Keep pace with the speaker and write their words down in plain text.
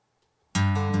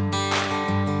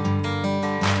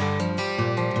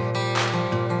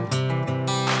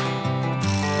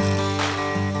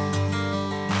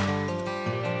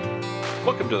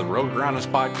welcome to the Rogue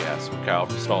Agronomist Podcast with Kyle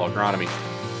from Stall Agronomy.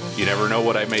 You never know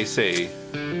what I may say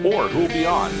or who will be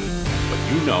on,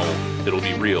 but you know it'll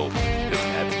be real because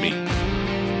that's me.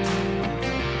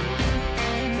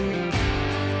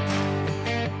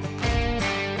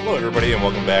 Hello, everybody, and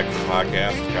welcome back to the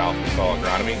podcast with Kyle from Stall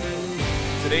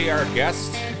Agronomy. Today, our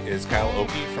guest is Kyle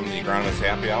Okke from the Agronomist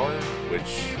Happy Hour, which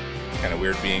is kind of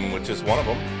weird being with just one of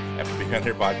them after being on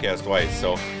their podcast twice.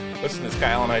 So, listen, as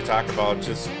Kyle and I talk about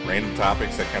just random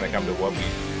topics that kind of come to what we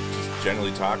just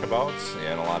generally talk about,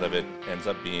 and a lot of it ends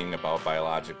up being about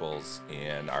biologicals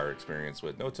and our experience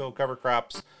with no-till cover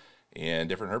crops and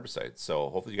different herbicides. So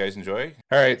hopefully you guys enjoy.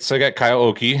 All right, so I got Kyle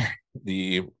Okke,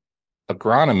 the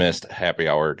agronomist happy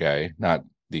hour guy, not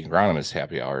the agronomist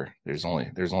happy hour. There's only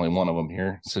one of them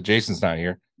here. So Jason's not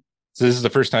here. So this is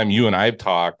the first time you and I've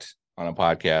talked on a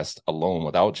podcast alone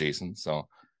without Jason. So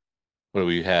what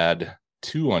we had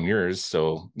 2 on yours,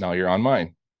 so now you're on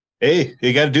mine. Hey,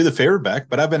 you got to do the favor back,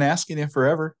 but I've been asking you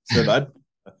forever. Said I'd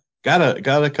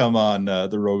gotta come on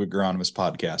the Rogue Agronomist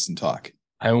podcast and talk.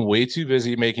 I'm way too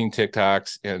busy making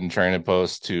TikToks and trying to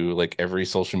post to like every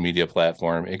social media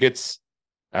platform.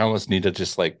 I almost need to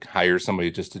just like hire somebody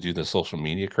just to do the social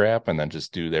media crap and then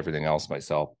just do everything else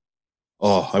myself.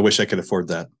 Oh, I wish I could afford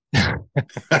that.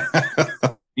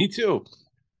 Me too.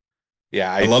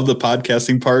 Yeah, I love the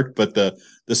podcasting part, but the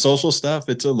social stuff,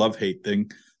 it's a love-hate thing.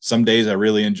 Some days I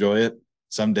really enjoy it.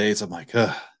 Some days I'm like,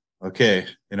 okay,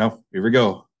 here we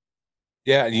go.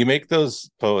 Yeah, you make those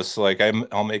posts, like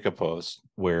I'll make a post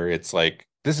where it's like,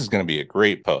 this is going to be a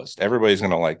great post. Everybody's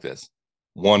going to like this.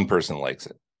 One person likes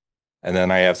it. And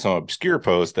then I have some obscure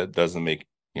post that doesn't make,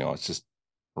 it's just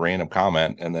a random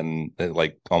comment. And then it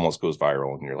like almost goes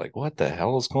viral. And you're like, what the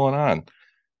hell is going on?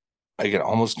 I can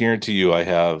almost guarantee you I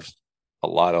have a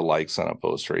lot of likes on a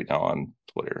post right now on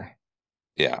Twitter.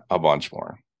 Yeah, a bunch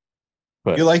more.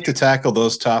 But you like to tackle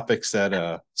those topics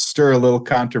that stir a little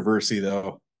controversy,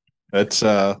 though. That's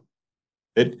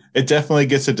it definitely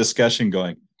gets a discussion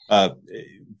going.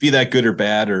 Be that good or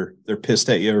bad, or they're pissed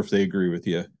at you, or if they agree with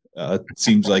you. It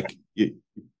seems like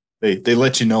they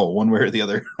let you know one way or the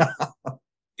other.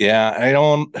 Yeah, I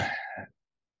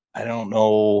don't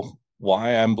know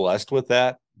why I'm blessed with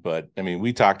that. But I mean,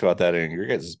 we talked about that in your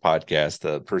guys' podcast.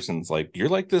 The person's like, "You're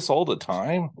like this all the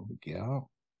time." I'm like, yeah,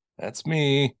 that's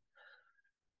me.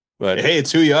 But hey,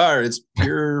 it's who you are. It's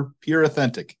pure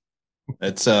authentic.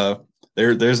 It's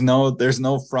there's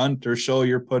no front or show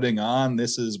you're putting on.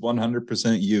 This is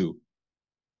 100% you.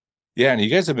 Yeah, and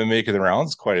you guys have been making the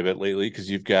rounds quite a bit lately because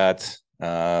you've got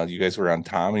you guys were on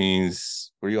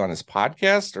Tommy's. Were you on his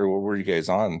podcast or what were you guys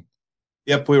on?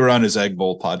 Yep, we were on his Egg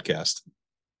Bowl podcast.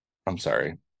 I'm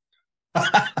sorry.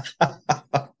 At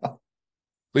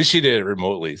least she did it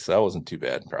remotely, so that wasn't too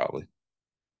bad, probably.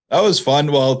 That was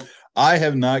fun. Well, I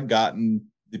have not gotten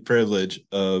the privilege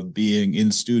of being in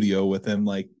studio with him.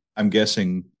 Like I'm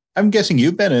guessing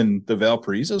you've been in the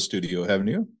Valparaiso studio, haven't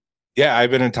you? Yeah, I've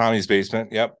been in Tommy's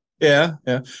basement. Yep. Yeah.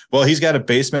 Well, he's got a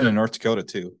basement in North Dakota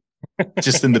too,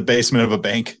 just in the basement of a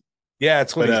bank. Yeah,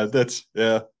 it's what that's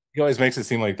yeah. He always makes it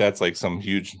seem like that's like some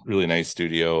huge, really nice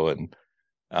studio, and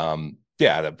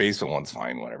yeah, the basement one's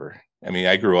fine, whatever. I mean,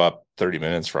 I grew up 30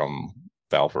 minutes from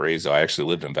Valparaiso. I actually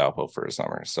lived in Valpo for a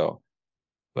summer. So,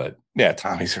 but yeah,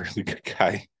 Tommy's a really good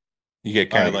guy. You get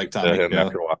kind of like Tommy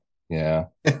after a while. Yeah.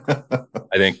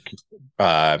 I think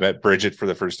I met Bridget for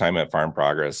the first time at Farm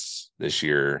Progress this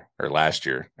year or last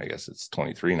year. I guess it's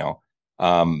 23 now.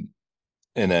 And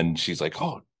then she's like,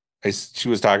 oh, she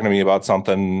was talking to me about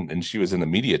something and she was in the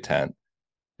media tent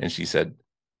and she said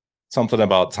something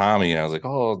about Tommy. And I was like,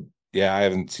 oh, yeah, I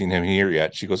haven't seen him here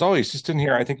yet. She goes, oh, he's just in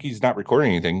here. I think he's not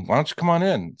recording anything. Why don't you come on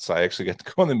in? So I actually got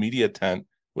to go in the media tent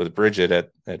with Bridget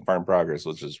at Farm Progress,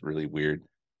 which is really weird.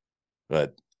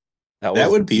 But that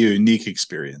would be a unique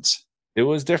experience. It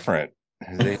was different.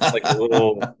 They had like a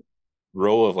little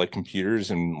row of like computers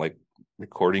and like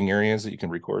recording areas that you can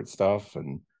record stuff.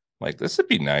 And like, this would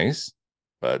be nice,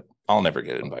 but I'll never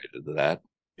get invited to that.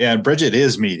 Yeah, and Bridget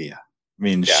is media. I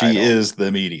mean, yeah, she is the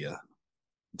media.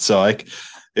 So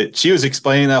she was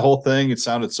explaining that whole thing. It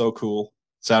sounded so cool.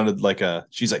 It sounded like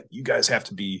she's like, you guys have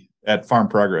to be at Farm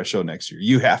Progress show next year.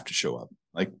 You have to show up.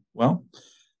 Like, well,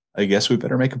 I guess we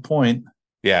better make a point.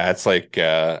 Yeah, it's like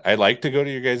I'd like to go to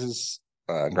your guys'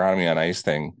 agronomy on ice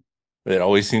thing, but it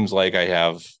always seems like I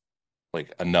have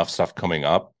like enough stuff coming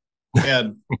up.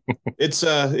 And it's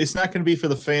not going to be for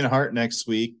the faint of heart next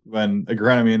week when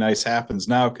agronomy on ice happens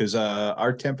now, because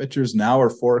our temperatures now are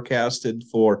forecasted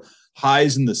for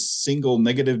highs in the single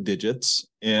negative digits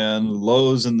and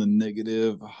lows in the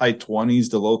negative high 20s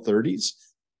to low 30s.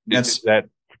 Is that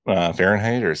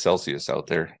Fahrenheit or Celsius out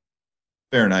there?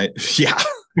 Fahrenheit. Yeah,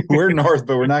 we're north,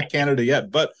 but we're not Canada yet.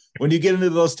 But when you get into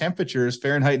those temperatures,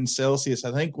 Fahrenheit and Celsius,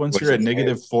 I think once you're at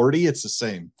negative 40, it's the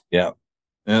same. Yeah.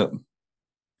 Yeah.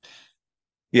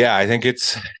 Yeah, I think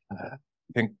I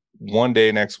think one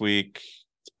day next week,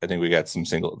 I think we got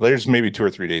there's maybe 2 or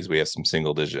 3 days we have some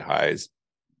single digit highs.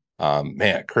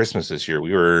 Man, Christmas this year,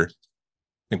 I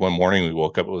think one morning we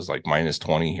woke up, it was like minus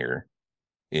 20 here.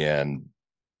 And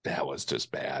that was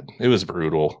just bad. It was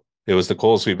brutal. It was the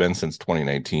coldest we've been since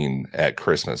 2019 at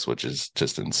Christmas, which is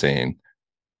just insane.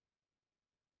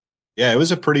 Yeah, it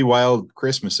was a pretty wild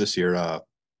Christmas this year.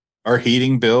 Our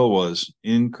heating bill was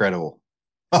incredible.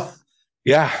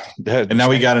 Yeah. And now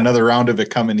we got another round of it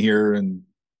coming here, and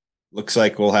looks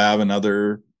like we'll have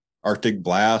another Arctic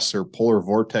blast or polar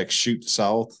vortex shoot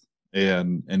south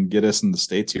and get us in the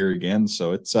States here again.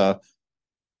 So it's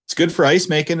good for ice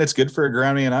making. It's good for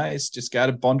agronomy and ice. Just got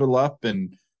to bundle up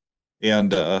and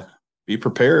be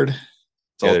prepared.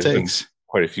 That's all it takes.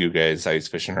 Quite a few guys ice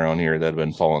fishing around here that have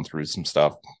been falling through some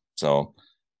stuff. So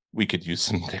we could use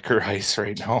some thicker ice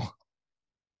right now.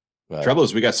 But trouble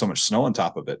is we got so much snow on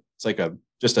top of it. It's like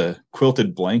just a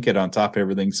quilted blanket on top of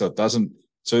everything. So it doesn't,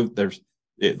 the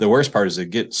worst part is it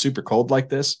gets super cold like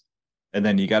this. And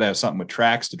then you got to have something with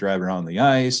tracks to drive around the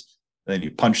ice. And then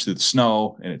you punch through the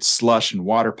snow and it's slush and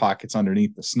water pockets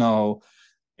underneath the snow.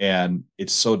 And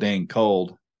it's so dang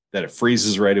cold that it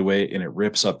freezes right away and it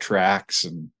rips up tracks.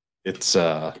 And it's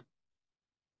an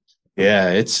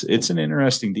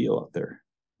interesting deal out there.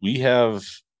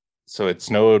 So it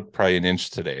snowed probably an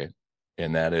inch today.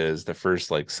 And that is the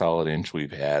first like solid inch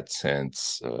we've had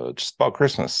since just about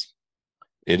Christmas.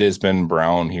 It has been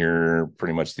brown here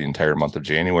pretty much the entire month of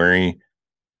January.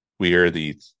 We are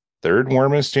the third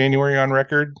warmest January on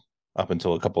record up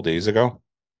until a couple days ago.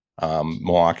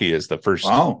 Milwaukee is the first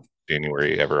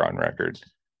January ever on record.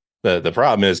 The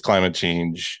problem is climate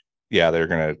change. Yeah, they're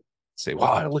going to say,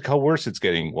 wow, look how worse it's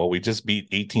getting. Well, we just beat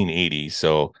 1880.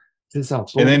 So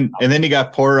and then you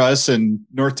got poor us in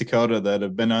North Dakota that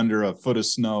have been under a foot of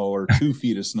snow or 2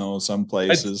 feet of snow some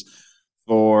places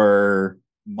for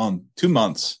 2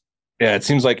 months. Yeah, it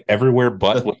seems like everywhere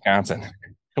but Wisconsin.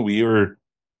 We are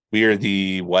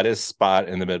the wettest spot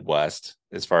in the Midwest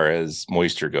as far as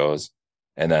moisture goes,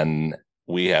 and then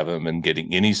we haven't been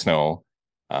getting any snow.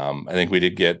 I think we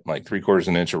did get like 3/4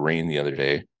 inch of rain the other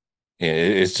day.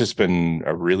 It's just been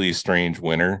a really strange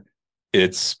winter.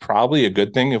 It's probably a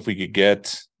good thing if we could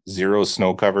get 0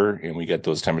 snow cover and we get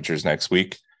those temperatures next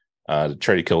week to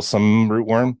try to kill some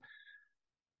rootworm.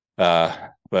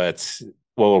 But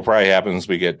what will probably happen is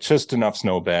we get just enough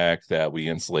snow back that we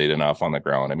insulate enough on the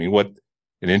ground. I mean, what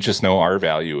an inch of snow, our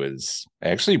value is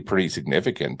actually pretty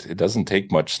significant. It doesn't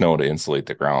take much snow to insulate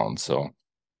the ground. So,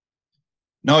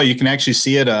 no, you can actually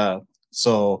see it.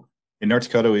 So in North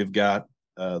Dakota, we've got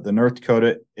the North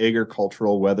Dakota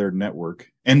Agricultural Weather Network,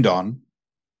 NDON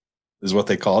is what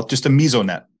they call it, just a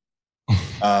mesonet.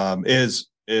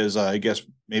 is I guess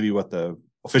maybe what the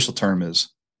official term is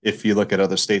if you look at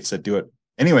other states that do it.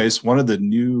 Anyways, one of the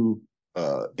new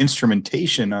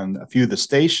instrumentation on a few of the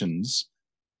stations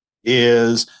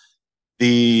is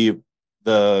the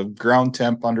ground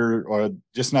temp or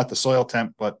just not the soil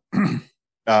temp, but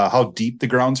how deep the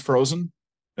ground's frozen.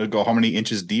 It'll go how many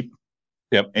inches deep.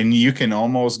 Yep. And you can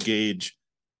almost gauge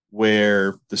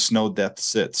where the snow depth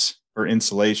sits for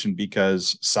insulation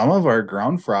because some of our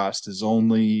ground frost is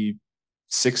only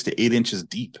 6 to 8 inches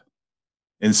deep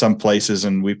in some places.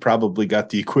 And we probably got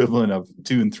the equivalent of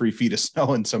 2 and 3 feet of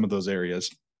snow in some of those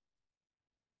areas.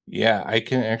 Yeah, I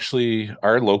can actually,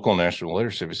 our local National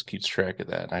Weather Service keeps track of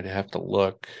that. I'd have to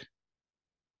look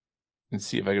and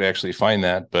see if I could actually find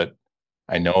that, but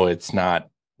I know it's not,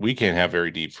 we can't have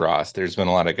very deep frost. There's been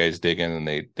a lot of guys digging and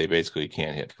they basically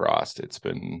can't hit frost. It's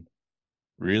been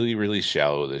really, really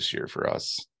shallow this year for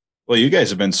us. Well, you guys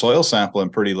have been soil sampling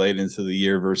pretty late into the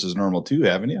year versus normal too,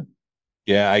 haven't you?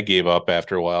 Yeah, I gave up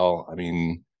after a while. I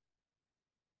mean,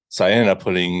 so I ended up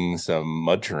putting some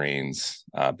mud terrains,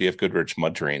 BF Goodrich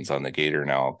mud terrains on the Gator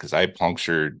now because I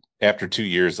punctured, after 2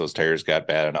 years, those tires got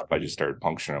bad enough. I just started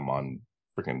puncturing them on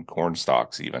freaking corn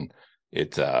stalks even.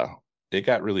 It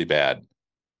got really bad.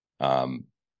 I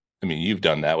mean, you've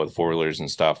done that with 4-wheelers and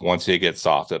stuff. Once they get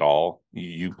soft at all,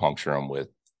 you puncture them with,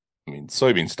 I mean,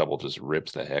 soybean stubble just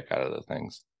rips the heck out of the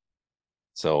things.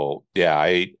 So yeah,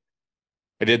 I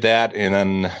did that, and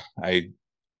then I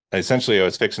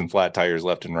was fixing flat tires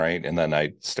left and right, and then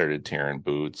I started tearing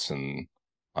boots and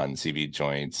on CV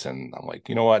joints, and I'm like,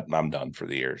 you know what, I'm done for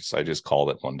the year. So I just called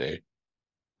it one day.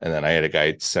 And then I had a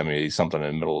guy send me something in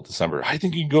the middle of December. I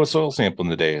think you can go soil sampling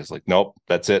today. I was like, nope,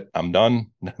 that's it. I'm done.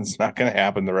 It's not going to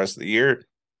happen the rest of the year.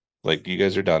 Like, you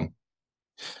guys are done.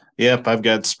 Yep, I've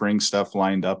got spring stuff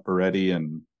lined up already,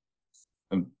 and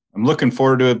I'm looking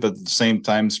forward to it. But at the same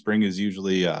time, spring is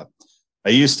usually. I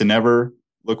used to never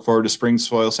look forward to spring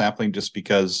soil sampling just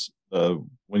because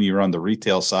when you were on the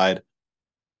retail side,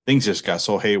 things just got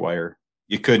so haywire.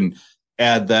 You couldn't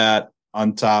add that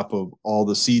on top of all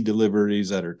the seed deliveries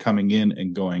that are coming in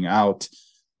and going out,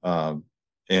 and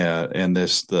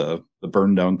this the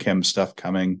burn down chem stuff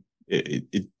coming.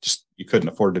 It just you couldn't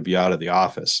afford to be out of the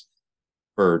office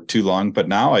for too long. But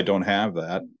now I don't have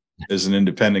that as an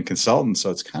independent consultant, so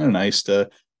it's kind of nice to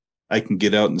I can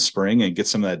get out in the spring and get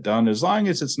some of that done as long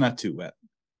as it's not too wet.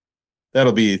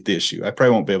 That'll be the issue. I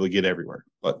probably won't be able to get everywhere,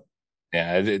 but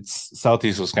Yeah, it's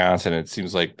southeast Wisconsin. It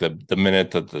seems like the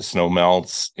minute that the snow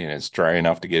melts and it's dry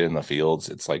enough to get in the fields,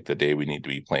 it's like the day we need to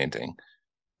be planting.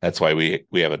 That's why we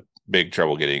have a big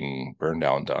trouble getting burn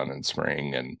down done in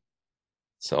spring. And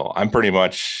so I'm pretty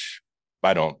much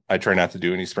I try not to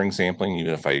do any spring sampling.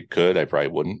 Even if I could, I probably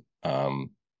wouldn't.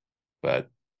 But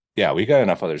yeah, we got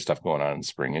enough other stuff going on in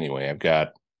spring anyway. I've got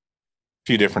a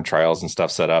few different trials and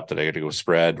stuff set up that I got to go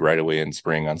spread right away in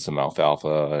spring on some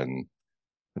alfalfa, and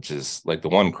which is like the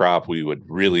one crop we would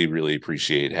really, really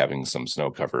appreciate having some snow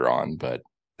cover on, but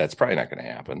that's probably not going to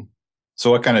happen.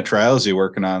 So what kind of trials are you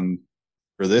working on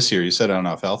for this year? You said on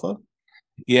alfalfa?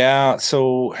 Yeah.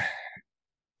 So,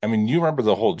 I mean, you remember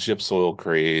the whole chip soil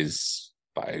craze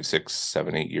 5, 6,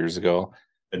 7, 8 years ago?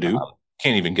 I do.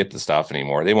 Can't even get the stuff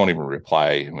anymore. They won't even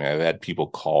reply. I mean, I've had people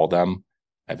call them.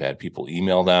 I've had people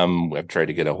email them. I've tried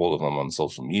to get a hold of them on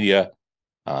social media.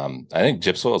 I think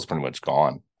chip soil is pretty much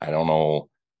gone. I don't know.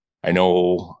 I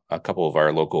know a couple of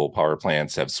our local power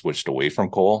plants have switched away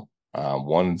from coal.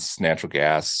 One's natural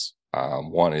gas.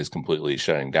 One is completely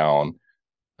shutting down.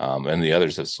 And the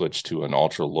others have switched to an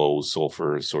ultra low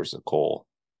sulfur source of coal.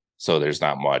 So there's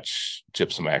not much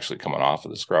gypsum actually coming off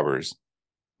of the scrubbers.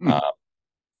 Hmm.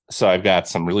 So I've got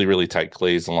some really, really tight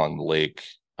clays along the lake,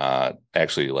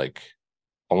 actually like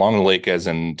along the lake as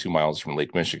in 2 miles from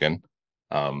Lake Michigan.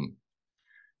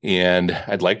 And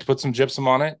I'd like to put some gypsum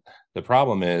on it. The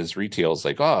problem is retail's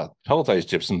like, oh, pelletized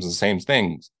gypsum's the same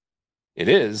thing. It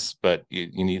is, but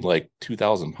you need like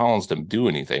 2,000 pounds to do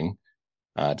anything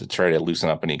to try to loosen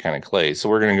up any kind of clay. So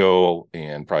we're going to go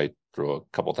and probably throw a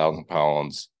couple 1,000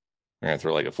 pounds. We're going to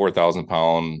throw like a 4,000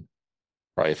 pound,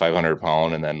 probably 500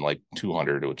 pound, and then like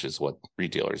 200, which is what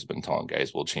retailers have been telling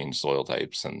guys will change soil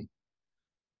types. And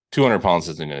 200 pounds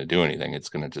isn't going to do anything. It's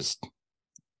going to just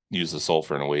use the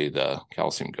sulfur in a way the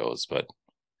calcium goes. But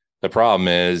the problem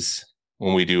is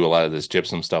when we do a lot of this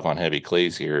gypsum stuff on heavy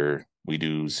clays here, we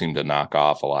do seem to knock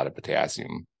off a lot of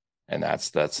potassium. And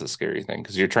that's the scary thing,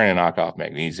 because you're trying to knock off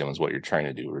magnesium is what you're trying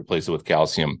to do. Replace it with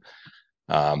calcium.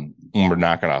 When we're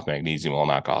knocking off magnesium, we'll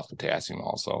knock off potassium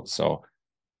also. So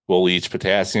we'll leach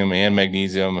potassium and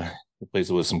magnesium, replace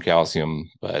it with some calcium.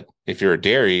 But if you're a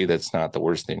dairy, that's not the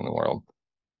worst thing in the world,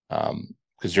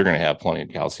 because you're going to have plenty of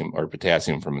calcium or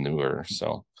potassium from manure.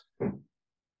 So,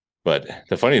 but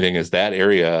the funny thing is that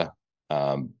area,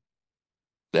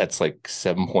 that's like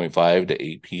 7.5 to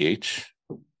 8 pH.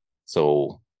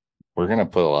 So we're going to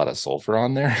put a lot of sulfur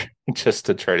on there just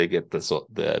to try to get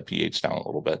the pH down a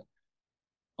little bit.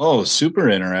 Oh, super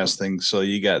interesting. So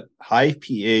you got high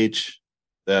pH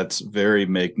that's very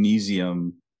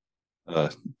magnesium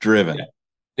driven.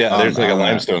 Yeah, there's like a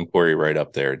limestone quarry right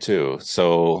up there too.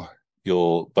 So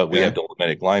we have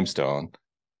dolomitic limestone.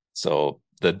 So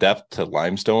the depth to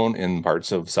limestone in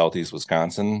parts of southeast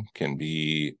Wisconsin can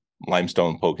be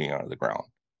limestone poking out of the ground.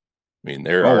 I mean,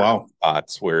 there are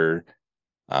spots where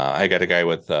I got a guy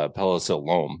with pellicil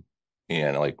loam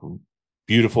and like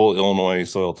beautiful Illinois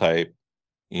soil type,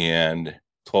 and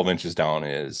 12 inches down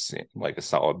is like a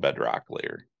solid bedrock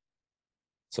layer.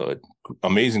 So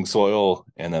amazing soil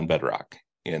and then bedrock,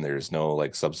 and there's no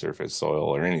like subsurface soil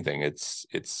or anything. It's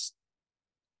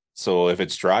so if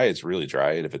it's dry, it's really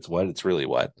dry, and if it's wet, it's really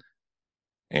wet.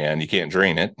 And you can't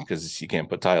drain it because you can't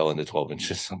put tile into 12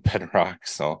 inches of bedrock.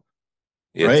 So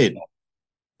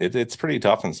it's pretty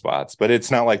tough in spots, but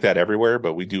it's not like that everywhere.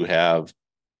 But we do have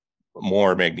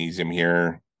more magnesium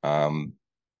here.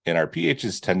 And our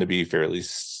pHs tend to be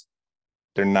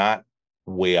they're not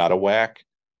way out of whack.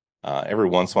 Every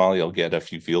once in a while, you'll get a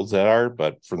few fields that are,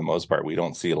 but for the most part, we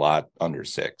don't see a lot under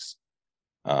 6.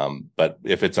 But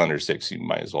if it's under 6, you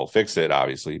might as well fix it,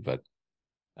 obviously, but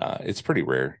it's pretty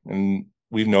rare. And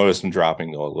we've noticed them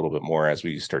dropping though a little bit more as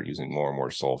we start using more and more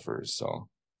sulfurs. So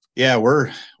yeah, we're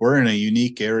in a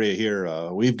unique area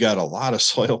here. We've got a lot of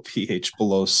soil pH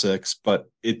below 6,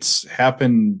 but it's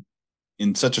happened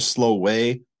in such a slow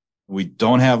way. We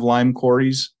don't have lime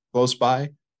quarries close by,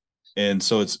 and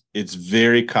so it's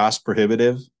very cost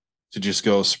prohibitive to just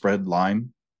go spread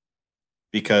lime.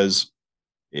 because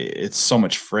it's so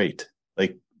much freight.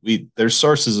 Like there's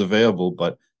sources available,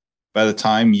 but by the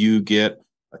time you get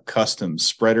a custom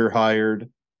spreader hired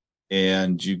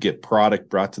and you get product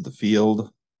brought to the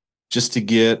field, just to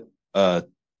get a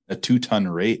 2-ton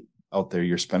rate out there,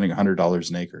 you're spending $100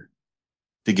 an acre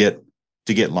to get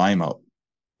lime out.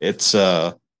 It's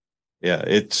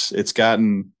it's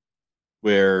gotten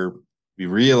where we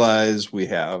realize we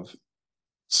have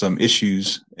some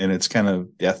issues, and it's kind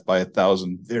of death by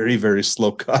 1,000 very, very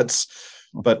slow cuts.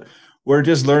 But we're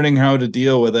just learning how to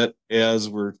deal with it as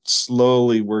we're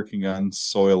slowly working on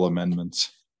soil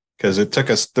amendments, because it took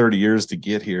us 30 years to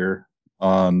get here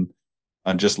on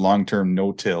just long-term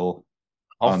no-till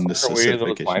How on far this away are those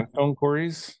acidification. limestone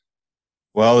quarries?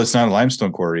 Well, it's not a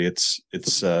limestone quarry. It's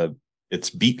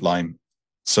beet lime.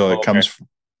 So Oh, okay.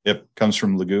 it comes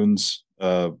from lagoons,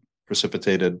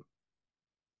 precipitated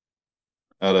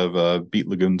out of beet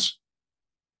lagoons.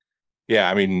 Yeah,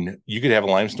 I mean, you could have a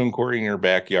limestone quarry in your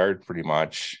backyard pretty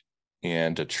much,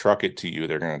 and to truck it to you,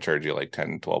 they're going to charge you like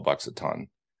 10, $12 a ton.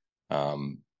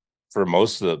 For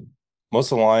most of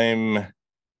the lime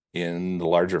in the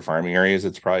larger farming areas,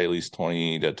 it's probably at least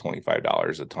 $20 to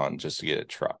 $25 a ton just to get it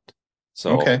trucked.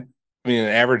 So, Okay. I mean, an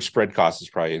average spread cost is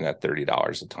probably in that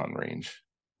 $30 a ton range.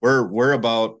 We're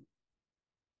about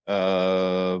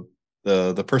the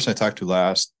person I talked to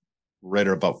last read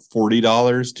about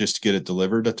 $40 just to get it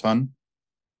delivered a ton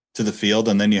to the field,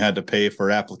 and then you had to pay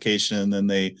for application, and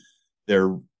then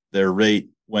their rate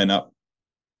went up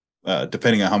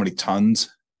depending on how many tons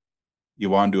you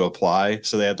wanted to apply.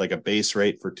 So they had like a base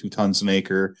rate for 2 tons an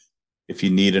acre. If you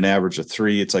need an average of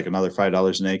 3, it's like another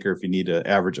 $5 an acre. If you need an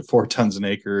average of 4 tons an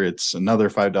acre, it's another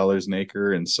 $5 an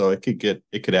acre. And so it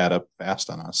could add up fast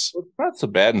on us. Well, it's not so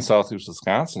bad in southeast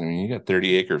Wisconsin. I mean, you got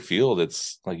 30-acre field.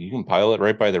 It's like you can pile it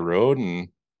right by the road, and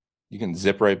you can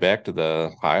zip right back to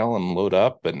the pile and load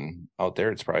up. And out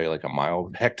there, it's probably like a mile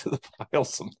back to the pile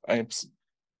sometimes.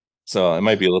 So it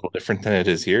might be a little different than it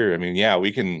is here. I mean, yeah,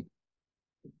 we can.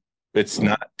 It's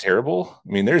not terrible.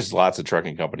 I mean, there's lots of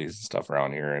trucking companies and stuff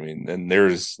around here. I mean, and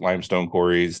there's limestone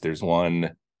quarries. There's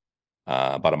one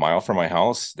about a mile from my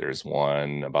house. There's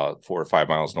one about 4 or 5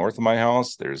 miles north of my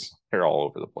house. They're all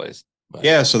over the place. But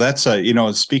yeah, so that's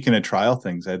speaking of trial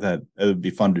things, I thought it would be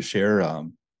fun to share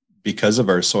because of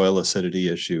our soil acidity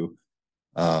issue.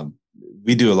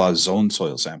 We do a lot of zone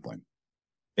soil sampling,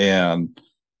 and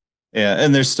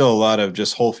there's still a lot of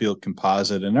just whole field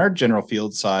composite, and our general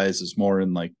field size is more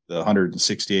in like the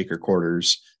 160 acre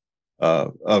quarters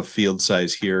of field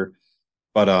size here.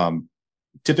 But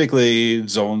typically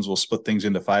zones will split things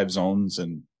into 5 zones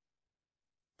and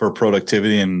for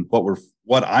productivity. And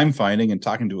what I'm finding and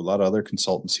talking to a lot of other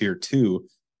consultants here too,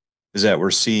 is that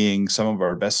we're seeing some of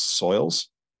our best soils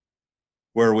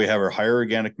where we have our higher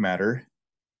organic matter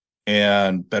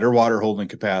and better water holding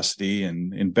capacity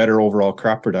and better overall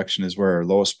crop production is where our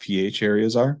lowest pH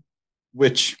areas are,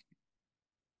 which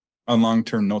on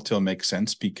long-term no-till makes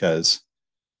sense, because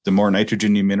the more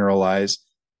nitrogen you mineralize,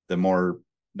 the more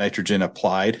nitrogen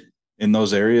applied in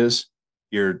those areas,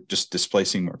 you're just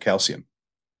displacing more calcium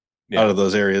out of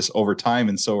those areas over time.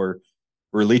 And so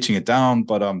we're leaching it down,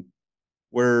 but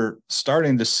we're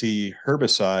starting to see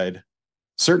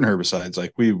certain herbicides,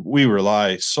 like we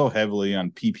rely so heavily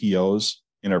on PPOs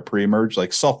in our pre-emerge. Like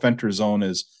sulfentrazone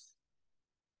is,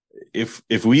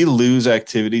 if we lose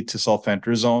activity to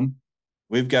sulfentrazone,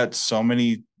 we've got so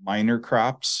many minor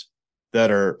crops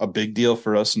that are a big deal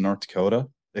for us in North Dakota,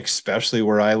 especially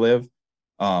where I live.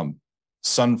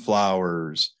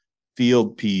 Sunflowers,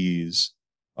 field peas,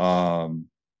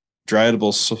 dryable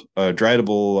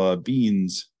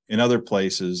beans in other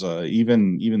places,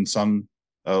 even some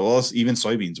even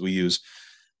soybeans. We use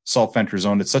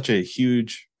sulfentrazone. It's such a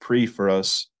huge pre for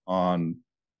us on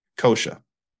kochia,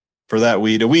 for that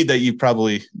weed, a weed that you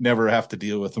probably never have to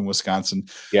deal with in Wisconsin.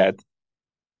 Yeah.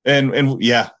 And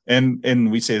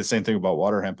we say the same thing about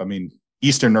water hemp. I mean,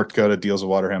 Eastern North Dakota deals with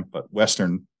water hemp, but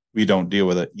Western, we don't deal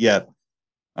with it yet.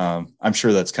 I'm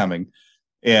sure that's coming.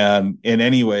 And in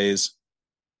any ways,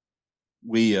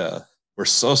 we're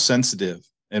so sensitive.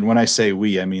 And when I say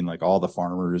we, I mean like all the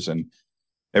farmers and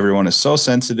everyone is so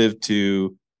sensitive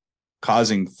to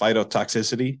causing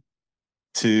phytotoxicity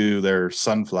to their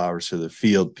sunflowers, to their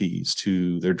field peas,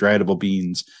 to their dryable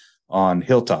beans on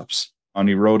hilltops, on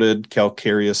eroded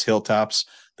calcareous hilltops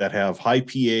that have high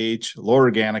pH, low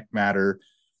organic matter,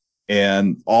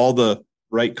 and all the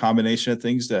right combination of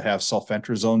things that have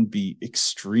sulfentrazone be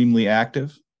extremely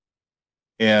active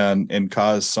and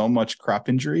cause so much crop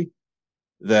injury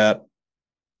that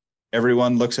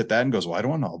everyone looks at that and goes, well, I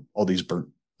don't want all these burnt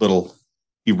little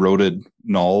eroded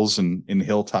knolls and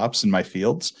hilltops in my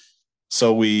fields.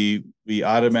 So we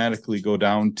automatically go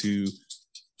down to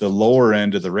the lower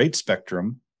end of the rate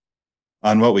spectrum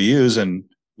on what we use, and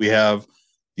we have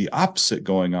the opposite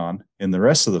going on in the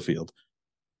rest of the field,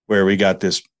 where we got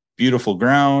this beautiful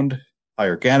ground, high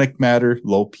organic matter,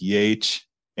 low pH,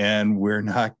 and we're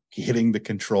not getting the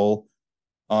control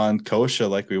on kochia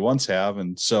like we once have.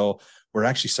 And so we're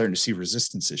actually starting to see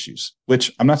resistance issues,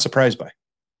 which I'm not surprised by.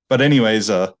 But anyways,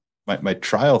 my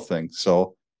trial thing.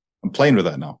 So I'm playing with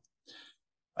that now.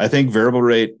 I think variable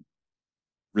rate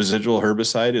residual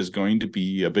herbicide is going to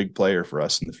be a big player for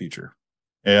us in the future.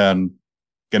 And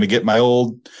going to get my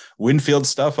old Winfield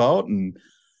stuff out and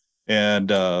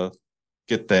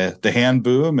get the hand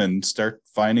boom and start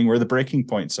finding where the breaking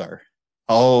points are.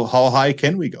 How high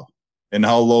can we go, and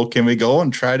how low can we go,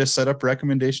 and try to set up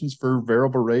recommendations for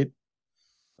variable rate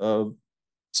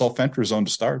sulfentrazone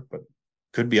to start, but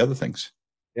could be other things.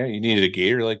 Yeah, you needed a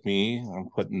gator like me. I'm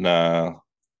putting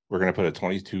we're gonna put a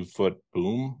 22-foot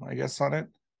boom, I guess, on it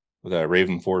with a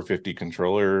Raven 450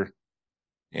 controller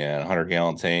and a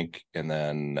 100-gallon tank, and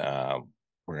then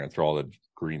we're gonna throw all the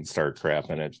green star crap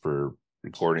in it for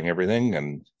recording everything,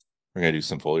 and we're gonna do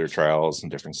some foliar trials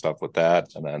and different stuff with that.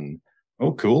 And then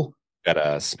cool. Got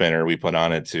a spinner we put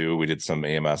on it too. We did some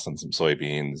AMS on some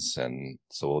soybeans, and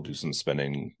so we'll do some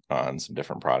spinning on some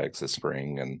different products this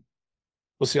spring, and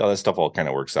we'll see how that stuff all kind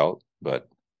of works out. But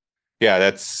yeah,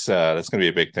 that's gonna be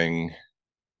a big thing.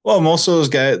 Well, most of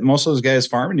those guys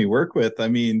farming you work with, I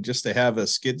mean, just to have a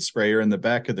skid sprayer in the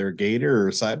back of their gator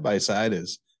or side by side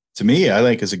is, to me, I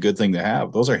think is a good thing to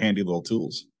have. Those are handy little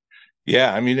tools.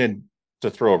 Yeah, I mean, and to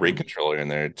throw a rate controller in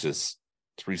there, just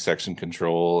 3-section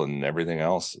control and everything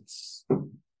else, it's a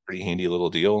pretty handy little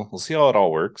deal. We'll see how it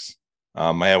all works.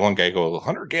 I had one guy go,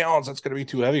 100 gallons, that's going to be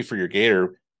too heavy for your gator.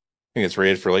 I think it's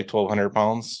rated for like 1,200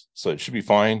 pounds, so it should be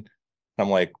fine.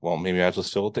 I'm like, well, maybe I'll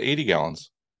just fill it to 80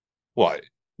 gallons. What?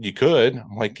 You could.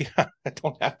 I'm like, yeah, I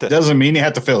don't have to. Doesn't mean you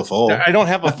have to fill it full. I don't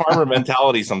have a farmer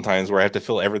mentality sometimes where I have to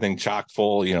fill everything chock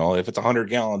full. You know, if it's 100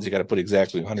 gallons, you got to put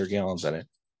exactly 100 gallons in it.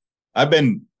 I've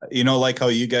been, like how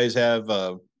you guys have,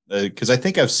 because I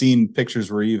think I've seen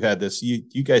pictures where you've had this.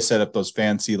 You guys set up those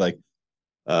fancy like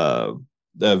the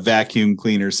vacuum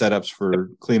cleaner setups for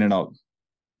cleaning out,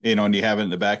 and you have it in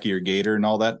the back of your gator and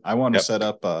all that. I want to set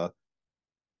up.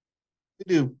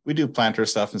 We do planter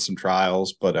stuff and some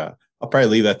trials, but I'll probably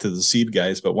leave that to the seed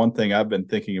guys. But one thing I've been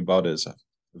thinking about is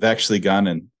I've actually gone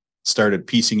and started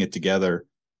piecing it together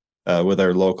with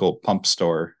our local pump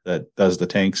store that does the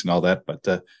tanks and all that. But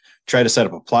try to set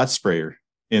up a plot sprayer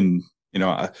in.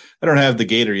 I don't have the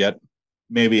gator yet.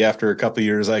 Maybe after a couple of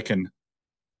years, I can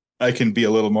be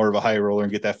a little more of a high roller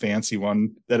and get that fancy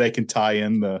one that I can tie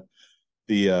in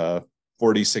the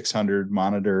 4600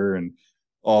 monitor and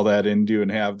all that into,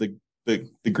 and have the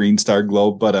Green Star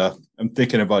globe. But I'm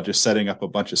thinking about just setting up a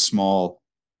bunch of small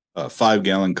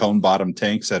 5-gallon cone bottom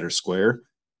tanks that are square,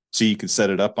 so you can set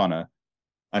it up on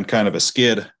kind of a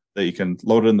skid that you can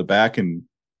load it in the back, and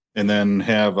then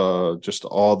have just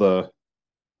all the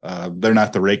they're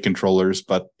not the rate controllers,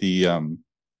 but the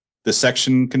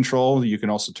section control. You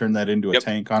can also turn that into a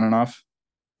tank on and off.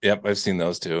 Yep, I've seen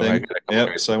those too.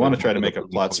 So I want to try to make a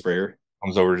plot sprayer.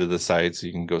 Comes over to the side so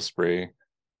you can go spray.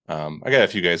 I got a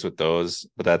few guys with those,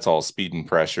 but that's all speed and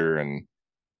pressure. And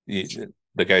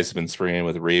the guys have been spraying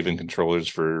with Raven controllers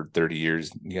for 30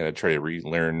 years. You got to try to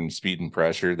relearn speed and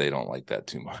pressure. They don't like that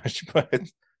too much, but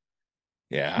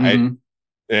yeah,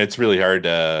 it's really hard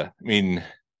to. I mean,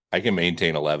 I can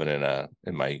maintain 11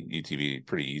 in my UTV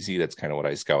pretty easy. That's kind of what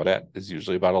I scout at. Is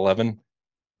usually about 11.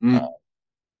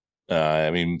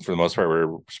 I mean, for the most part,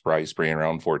 we're probably spraying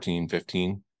around 14,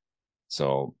 15.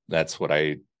 So that's what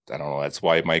I don't know. That's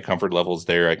why my comfort level's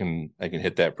there. I can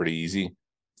hit that pretty easy.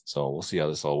 So we'll see how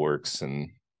this all works. And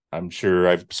I'm sure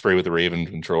I've sprayed with the Raven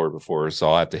controller before, so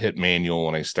I'll have to hit manual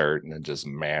when I start and then just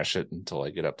mash it until I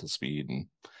get up to speed, and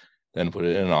then put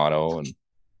it in auto.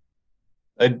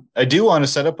 And I do want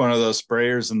to set up one of those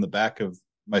sprayers in the back of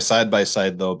my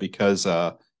side-by-side though, because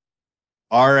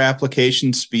our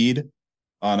application speed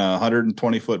on a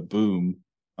 120-foot boom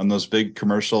on those big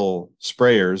commercial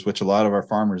sprayers, which a lot of our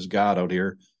farmers got out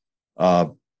here,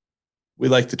 we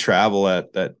like to travel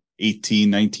at that 18,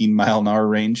 19 mile an hour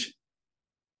range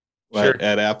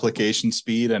at application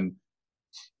speed,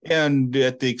 and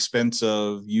at the expense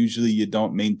of, usually you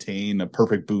don't maintain a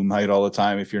perfect boom height all the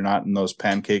time if you're not in those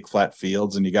pancake flat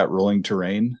fields and you got rolling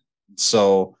terrain.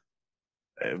 So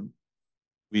I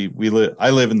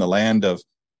live in the land of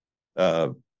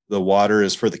the water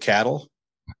is for the cattle.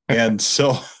 And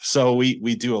so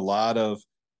we do a lot of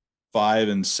 5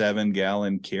 and 7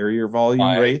 gallon carrier volume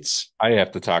I rates. I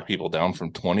have to talk people down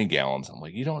from 20 gallons. I'm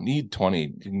like, you don't need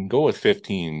 20. You can go with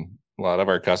 15. A lot of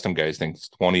our custom guys think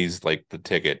 20 is like the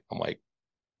ticket. I'm like,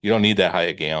 you don't need that high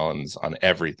of gallons on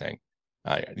everything.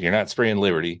 You're not spraying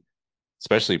Liberty,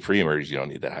 especially pre-emerge. You don't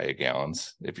need that high of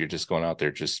gallons if you're just going out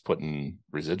there just putting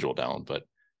residual down. But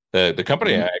the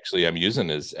company I'm using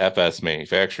is FS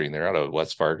Manufacturing. They're out of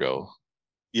West Fargo.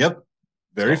 Yep.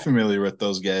 Very So familiar with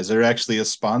those guys. They're actually a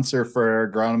sponsor for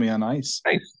Agronomy on Ice.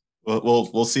 nice.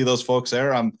 We'll see those folks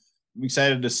there. I'm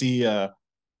excited to see how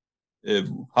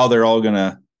they're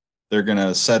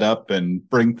gonna set up and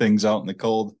bring things out in the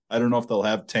cold. I don't know if they'll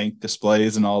have tank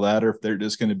displays and all that, or if they're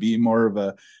just gonna be more of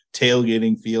a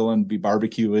tailgating feel and be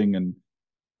barbecuing and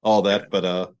all that.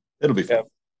 But it'll be fun.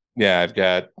 Yeah, I've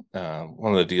got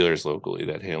one of the dealers locally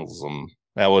that handles them.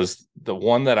 That was the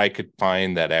one that I could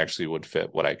find that actually would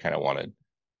fit what I kind of wanted.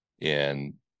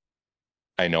 And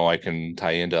I know I can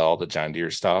tie into all the John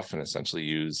Deere stuff and essentially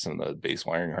use some of the base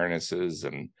wiring harnesses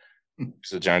and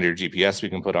the John Deere GPS we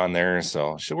can put on there.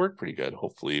 So it should work pretty good.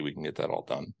 Hopefully we can get that all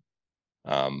done.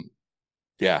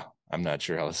 Yeah, I'm not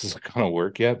sure how this is going to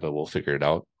work yet, but we'll figure it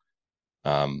out.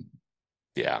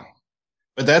 Yeah.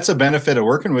 But that's a benefit of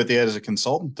working with you as a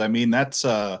consultant. I mean, that's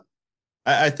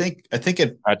I think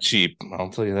it Not cheap. I'll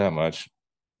tell you that much.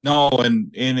 no,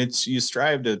 and it's you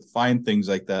strive to find things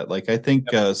like that. Like I think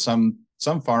some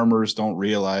farmers don't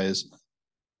realize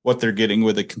what they're getting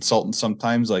with a consultant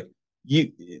sometimes. Like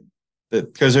you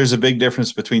because there's a big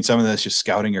difference between someone that's just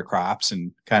scouting your crops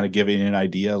and kind of giving an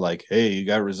idea like, hey, you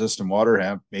got resistant water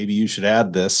hemp, maybe you should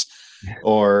add this,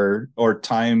 or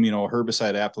time,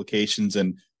 herbicide applications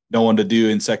and knowing to do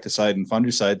insecticide and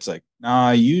fungicides. Like,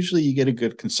 nah, usually you get a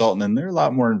good consultant and they're a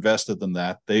lot more invested than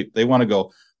that. They want to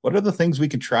go, what are the things we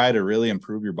could try to really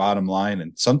improve your bottom line?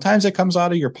 And sometimes it comes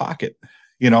out of your pocket,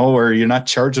 or you're not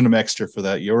charging them extra for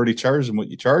that. You already charge them what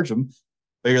you charge them,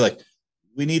 but you're like,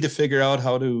 we need to figure out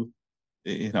how to,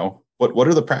 what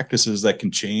are the practices that can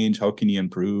change? How can you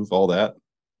improve all that?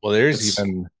 Well, there's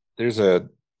one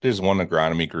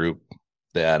agronomy group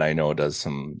that I know does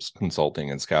some consulting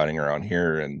and scouting around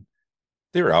here, and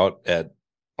they were out at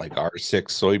like R6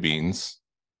 soybeans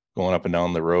going up and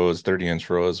down the rows, 30-inch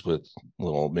rows with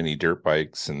little mini dirt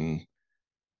bikes and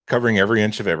covering every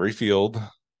inch of every field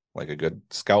like a good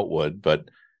scout would. But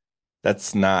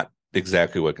that's not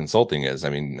exactly what consulting is. I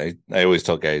mean, I always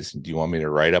tell guys, do you want me to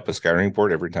write up a scouting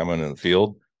report every time I'm in the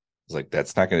field? It's like,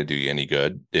 that's not going to do you any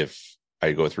good if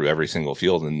I go through every single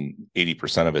field and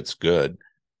 80% of it's good.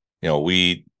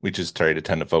 We just try to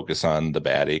tend to focus on the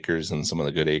bad acres and some of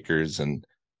the good acres and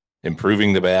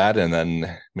improving the bad and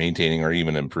then maintaining or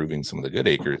even improving some of the good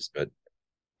acres. But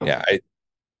yeah,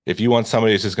 if you want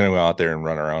somebody who's just going to go out there and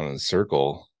run around in a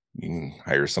circle, you can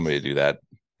hire somebody to do that.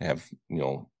 Have,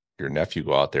 your nephew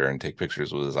go out there and take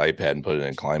pictures with his iPad and put it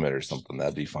in climate or something.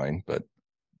 That'd be fine. But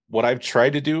what I've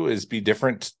tried to do is be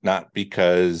different, not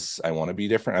because I want to be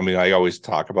different. I mean, I always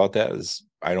talk about that as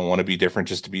I don't want to be different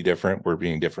just to be different. We're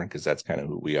being different because that's kind of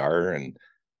who we are, and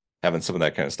having some of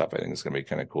that kind of stuff, I think is going to be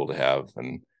kind of cool to have.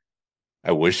 And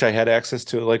I wish I had access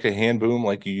to like a hand boom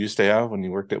like you used to have when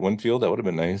you worked at Winfield. That would have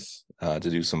been nice to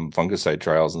do some fungicide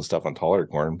trials and stuff on taller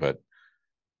corn. But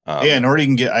yeah, in order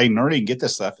to get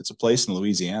this stuff, it's a place in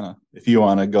Louisiana. If you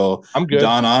want to go I'm good.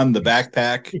 don on the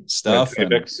backpack stuff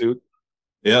and suit.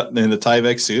 Yeah, in the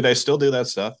Tyvek suit, I still do that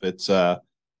stuff. It's I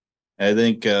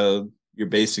think your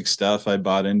basic stuff I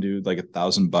bought into like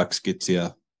 $1,000 gets you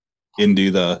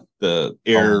into the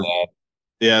air,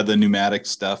 the pneumatic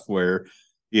stuff where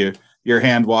you're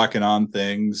hand walking on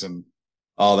things and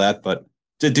all that. But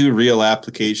to do real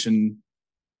application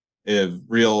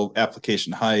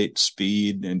height,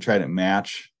 speed, and try to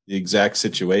match the exact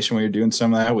situation when you're doing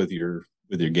some of that with your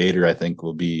gator, I think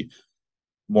will be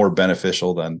more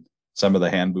beneficial than some of the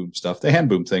hand boom stuff. The hand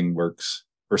boom thing works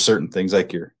for certain things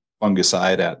like your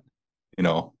fungicide at,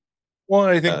 Well,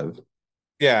 I think,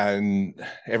 yeah. And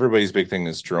everybody's big thing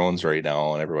is drones right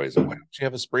now. And everybody's like, why don't you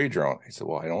have a spray drone? I said,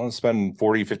 well, I don't want to spend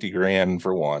 40, 50 grand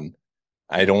for one.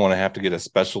 I don't want to have to get a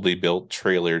specialty built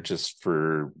trailer just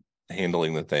for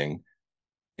handling the thing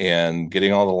and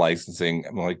getting all the licensing.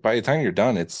 I'm like, by the time you're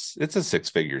done, it's a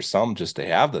 6-figure sum just to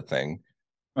have the thing.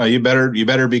 You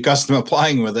better be custom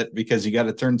applying with it because you got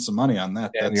to turn some money on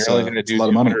that. And you're only going to do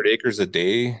 200 acres a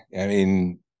day. I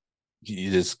mean,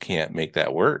 you just can't make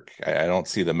that work. I don't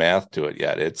see the math to it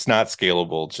yet. It's not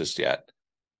scalable just yet.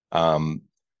 The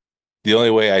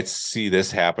only way I see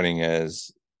this happening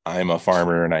is I'm a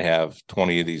farmer and I have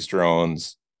 20 of these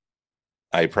drones.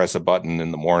 I press a button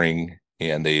in the morning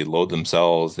and they load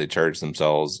themselves, they charge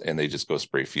themselves, and they just go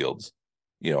spray fields.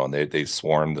 and they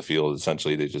swarm the field.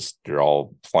 Essentially, they're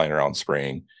all flying around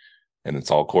spraying, and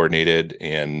it's all coordinated.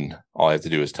 And all I have to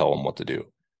do is tell them what to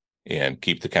do and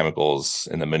keep the chemicals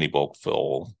in the mini bulk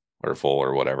full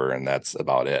or whatever. And that's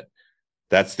about it.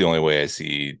 That's the only way I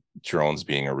see drones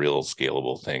being a real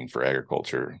scalable thing for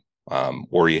agriculture.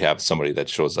 Or you have somebody that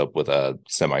shows up with a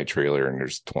semi trailer and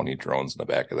there's 20 drones in the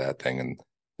back of that thing and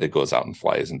it goes out and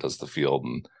flies and does the field.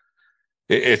 And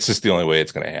it's just the only way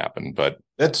it's going to happen. But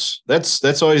that's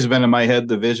always been in my head.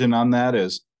 The vision on that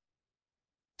is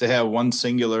to have one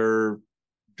singular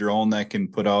drone that can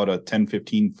put out a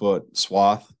 10-15 foot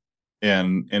swath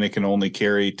and it can only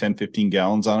carry 10-15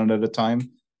 gallons on it at a time.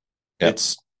 Yep.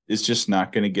 It's just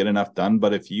not going to get enough done.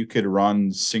 But if you could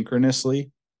run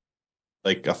synchronously,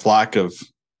 like a flock of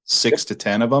 6 to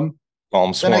 10 of them,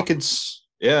 then I could,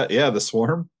 the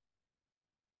swarm.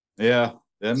 Yeah.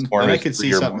 Then I could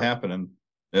see something happening.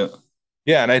 Yeah.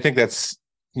 Yeah. And I think that's,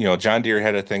 John Deere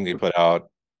had a thing they put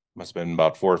out, must have been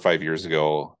about 4 or 5 years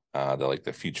ago,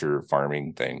 the future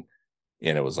farming thing.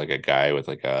 And it was like a guy with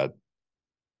like a,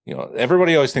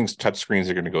 everybody always thinks touch screens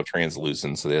are going to go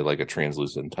translucent. So they had like a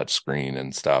translucent touch screen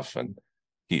and stuff. And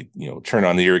he, turn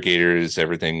on the irrigators,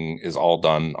 everything is all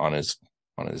done on his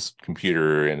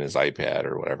computer and his iPad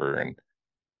or whatever. And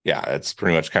yeah, it's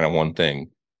pretty much kind of one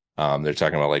thing. They're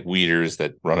talking about like weeders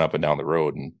that run up and down the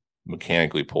road and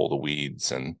mechanically pull the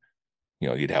weeds. And,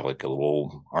 you'd have like a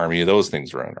little army of those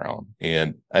things running around.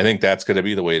 And I think that's going to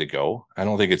be the way to go. I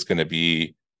don't think it's going to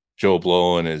be Joe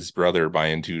Blow and his brother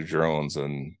buying 2 drones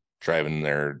and driving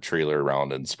their trailer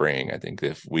around and spraying. I think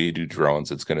if we do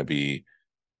drones, it's going to be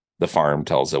the farm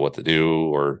tells it what to do,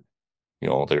 or, the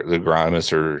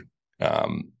agronomist or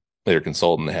their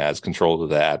consultant has control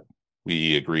of that.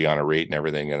 We agree on a rate and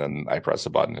everything. And then I press a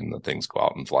button and the things go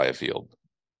out and fly a field.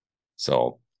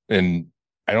 So, and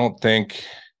I don't think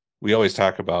we always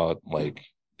talk about like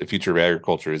the future of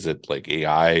agriculture. Is it like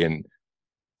AI and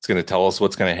it's going to tell us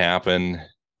what's going to happen?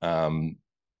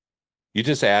 You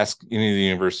just ask any of the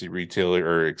university retailer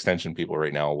or extension people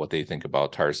right now what they think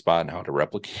about tar spot and how to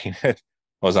replicate it.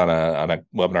 I was on a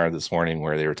webinar this morning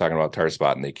where they were talking about tar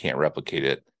spot and they can't replicate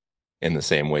it in the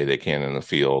same way they can in the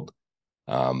field.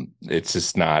 It's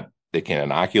just not, they can't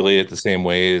inoculate it the same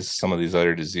way as some of these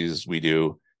other diseases we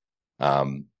do.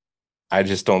 I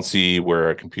just don't see where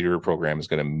a computer program is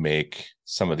going to make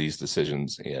some of these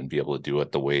decisions and be able to do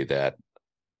it the way that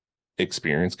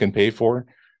experience can pay for.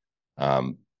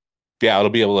 It'll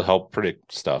be able to help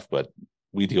predict stuff, but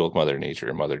we deal with Mother Nature,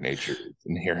 and Mother Nature is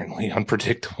inherently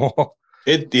unpredictable.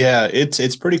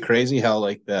 It's pretty crazy how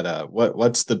like that.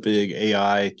 What's the big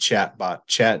AI chatbot,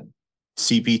 Chat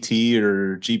CPT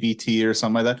or GPT or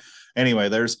something like that? Anyway,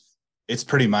 it's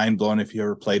pretty mind blowing if you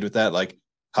ever played with that, like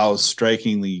how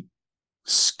strikingly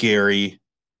scary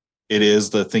it is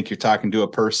to think you're talking to a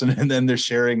person, and then they're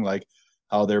sharing like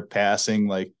how they're passing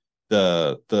like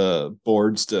the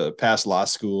boards to pass law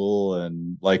school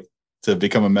and like to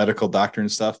become a medical doctor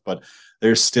and stuff. But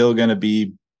there's still going to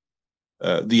be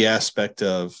the aspect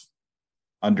of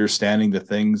understanding the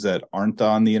things that aren't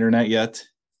on the internet yet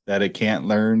that it can't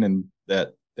learn, and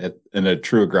that and a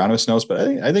true agronomist knows. But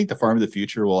I think the farm of the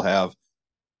future will have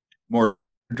more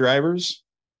drivers,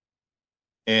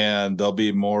 and there'll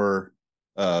be more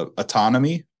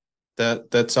autonomy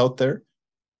that's out there.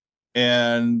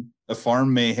 And a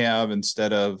farm may have,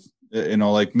 instead of,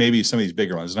 like maybe some of these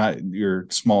bigger ones, not your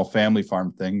small family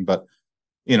farm thing, but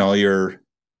your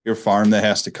farm that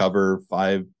has to cover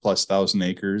 5,000+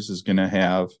 acres is going to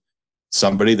have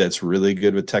somebody that's really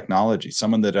good with technology,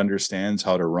 someone that understands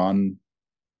how to run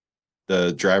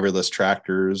the driverless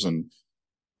tractors, and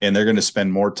they're going to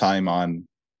spend more time on,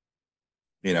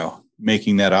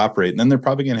 making that operate. And then they're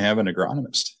probably going to have an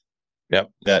agronomist. Yep.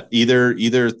 That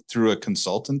either through a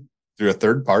consultant, through a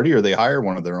third party, or they hire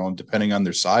one of their own, depending on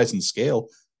their size and scale,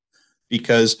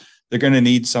 because they're going to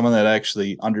need someone that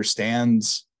actually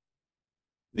understands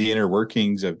the inner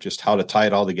workings of just how to tie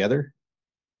it all together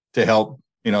to help,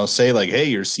 say like, hey,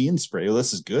 your See and Spray, well,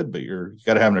 this is good, but you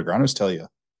got to have an agronomist tell you,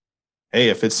 hey,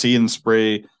 if it's See and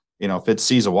Spray, if it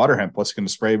sees a water hemp, what's going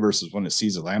to spray versus when it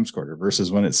sees a lamb's quarter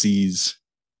versus when it sees,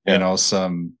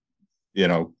 some,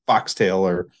 foxtail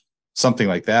or something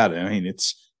like that. I mean,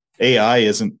 AI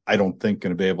isn't, I don't think,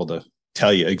 going to be able to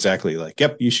tell you exactly like,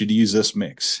 yep, you should use this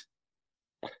mix.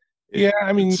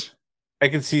 I mean, I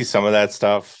can see some of that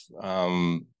stuff.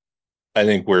 I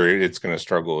think where it's going to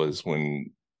struggle is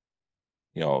when,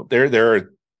 there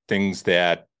are things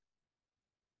that,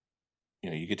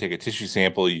 you can take a tissue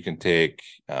sample, you can take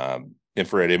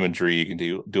infrared imagery, you can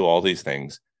do all these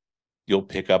things. You'll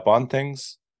pick up on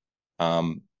things.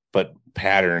 but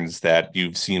patterns that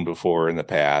you've seen before in the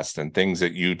past and things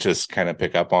that you just kind of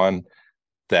pick up on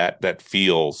that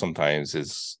feel sometimes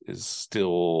is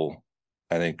still,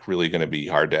 I think, really going to be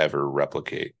hard to ever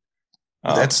replicate.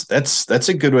 That's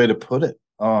a good way to put it.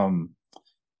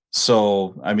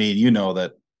 So I mean,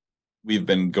 that we've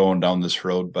been going down this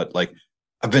road, but like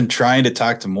I've been trying to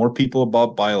talk to more people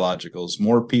about biologicals,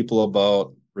 more people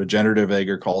about regenerative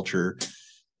agriculture,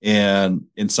 and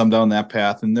some down that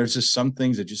path. And there's just some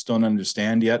things I just don't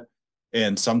understand yet,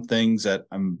 and some things that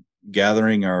I'm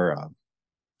gathering are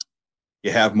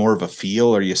you have more of a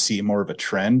feel or you see more of a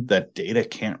trend that data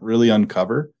can't really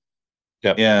uncover.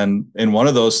 Yep. And one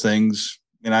of those things,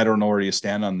 and I don't know where you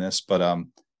stand on this, but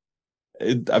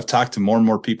I've talked to more and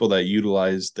more people that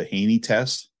utilize the Haney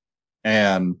test,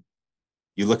 and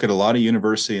you look at a lot of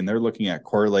university and they're looking at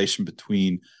correlation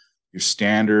between your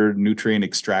standard nutrient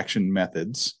extraction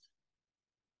methods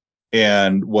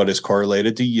and what is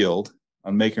correlated to yield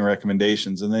on making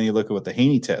recommendations. And then you look at what the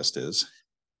Haney test is,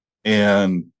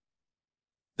 and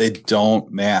they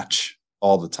don't match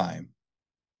all the time.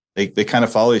 They kind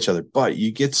of follow each other, but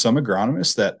you get some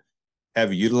agronomists that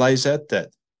have utilized that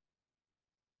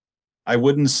I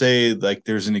wouldn't say like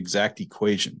there's an exact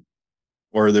equation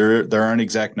or there aren't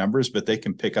exact numbers, but they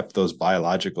can pick up those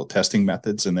biological testing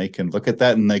methods and they can look at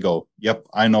that and they go, yep,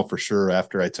 I know for sure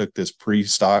after I took this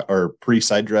pre-stock or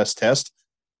pre-side dress test,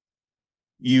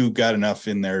 you got enough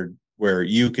in there where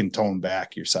you can tone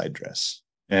back your side dress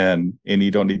and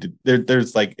you don't need to,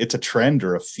 there's like, it's a trend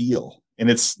or a feel. And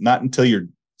it's not until you're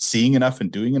seeing enough and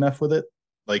doing enough with it.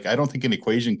 Like, I don't think an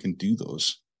equation can do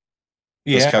those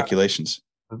calculations.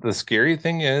 The scary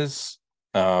thing is,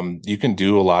 you can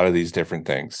do a lot of these different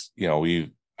things.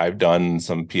 I've done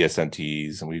some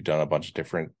PSNTs and we've done a bunch of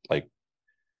different, like,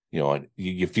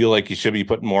 you feel like you should be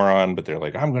putting more on, but they're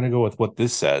like, I'm going to go with what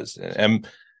this says. And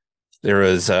there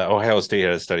was Ohio State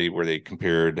had a study where they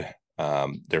compared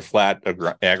their flat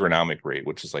agronomic rate,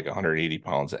 which is like 180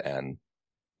 pounds of N,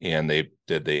 and they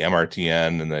did the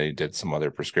MRTN and they did some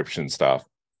other prescription stuff,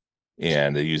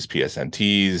 and they used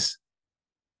PSNTs.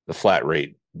 The flat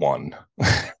rate won.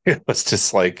 It was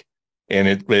just like, and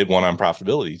it won on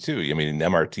profitability too. I mean,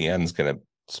 MRTN is going to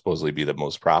supposedly be the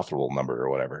most profitable number or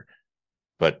whatever,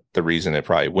 but the reason it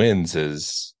probably wins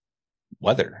is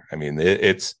weather. I mean,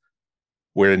 it's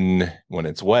when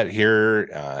it's wet here,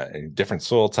 and different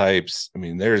soil types. I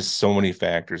mean, there's so many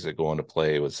factors that go into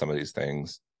play with some of these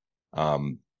things.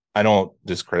 I don't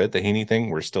discredit the Haney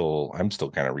thing. I'm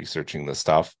still kind of researching this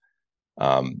stuff.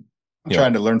 I'm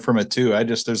trying to learn from it too.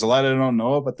 There's a lot I don't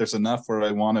know, but there's enough where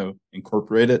I want to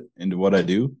incorporate it into what I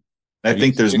do. I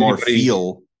think there's more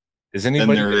feel. Is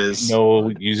anybody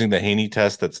using the Haney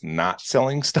test that's not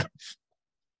selling stuff?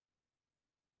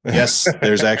 Yes,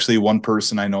 there's actually one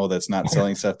person I know that's not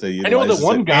selling stuff. I know the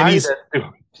one guy,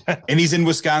 and he's in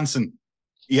Wisconsin.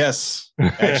 Yes,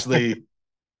 actually,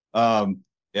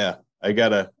 yeah, I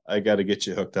gotta get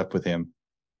you hooked up with him.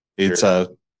 It's sure.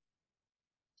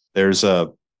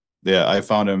 I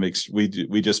found him. We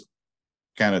just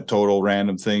kind of total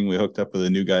random thing. We hooked up with a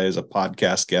new guy as a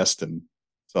podcast guest, and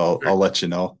so I'll let you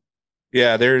know.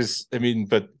 Yeah,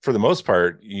 but for the most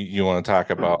part, you want to talk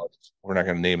about, we're not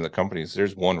going to name the companies.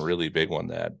 There's one really big one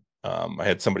that I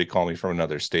had somebody call me from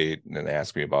another state and then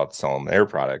ask me about selling their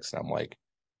products. And I'm like,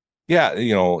 yeah,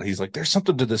 he's like, there's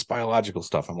something to this biological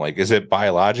stuff. I'm like, is it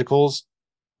biologicals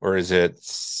or is it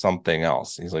something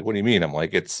else? He's like, what do you mean? I'm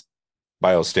like, it's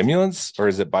biostimulants or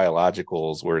is it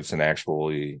biologicals where it's an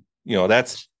actually,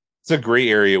 it's a gray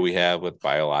area we have with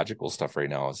biological stuff right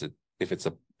now.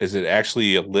 Is it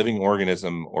actually a living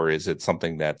organism or is it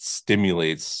something that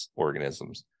stimulates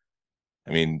organisms?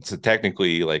 I mean, so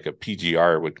technically like a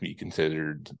PGR would be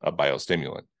considered a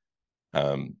biostimulant.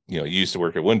 You used to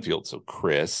work at Winfield, so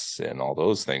Chris and all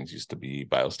those things used to be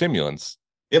biostimulants.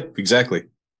 Yep, exactly.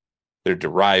 They're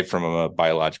derived from a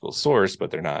biological source, but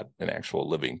they're not an actual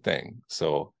living thing.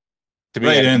 So to me,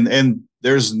 right, and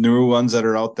there's new ones that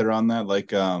are out there on that. Like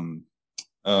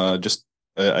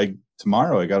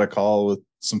tomorrow I got a call with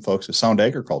some folks at Sound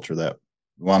Agriculture that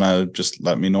want to just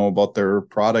let me know about their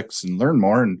products and learn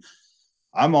more. And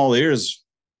I'm all ears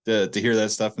to hear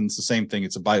that stuff. And it's the same thing.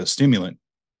 It's a biostimulant.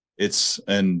 It's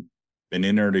an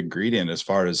inert ingredient as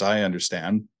far as I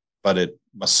understand, but it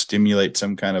must stimulate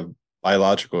some kind of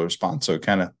biological response. So it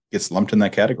kind of gets lumped in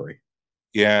that category.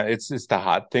 Yeah, it's the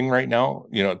hot thing right now.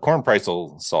 Corn price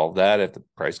will solve that if the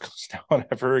price goes down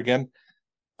ever again.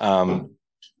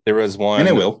 There was one, and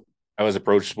it will. I was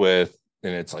approached with,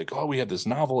 and it's like, oh, we have this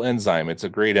novel enzyme. It's a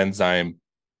great enzyme.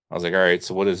 I was like, all right,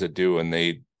 so what does it do? And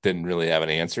they didn't really have an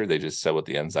answer. They just said what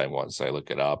the enzyme was. So I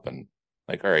look it up and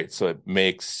like, all right, so it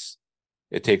makes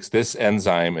it takes this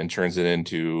enzyme and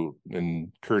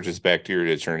encourages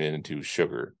bacteria to turn it into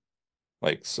sugar.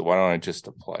 Like, so why don't I just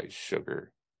apply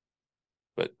sugar?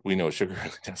 But we know sugar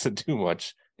really doesn't do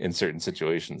much in certain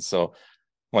situations. So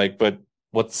like, but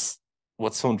what's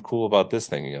so cool about this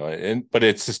thing, but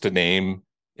it's just a name.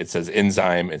 It says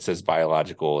enzyme, it says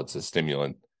biological, it's a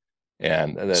stimulant.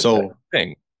 And that's So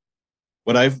thing.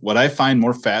 what I find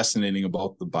more fascinating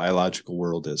about the biological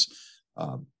world is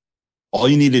all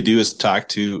you need to do is talk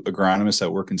to agronomists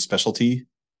that work in specialty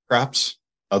crops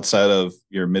outside of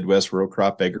your Midwest row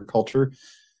crop agriculture,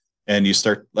 and you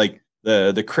start like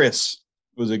the Chris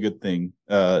was a good thing.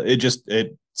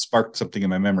 It sparked something in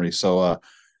my memory. So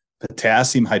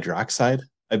potassium hydroxide,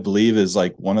 I believe, is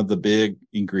like one of the big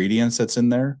ingredients that's in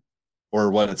there, or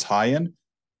what it's high in.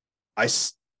 I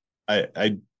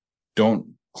I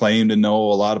don't claim to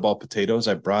know a lot about potatoes.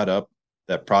 I brought up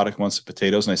that product once of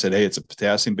potatoes, and I said, "Hey, it's a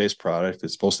potassium-based product.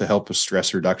 It's supposed to help with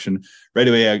stress reduction." Right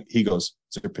away, he goes,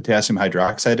 "Is there potassium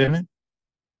hydroxide in it?"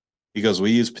 He goes,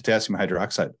 "We use potassium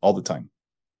hydroxide all the time,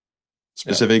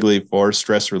 specifically for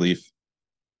stress relief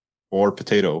for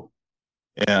potato."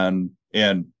 And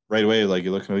right away, like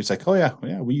you look at him, he's like, "Oh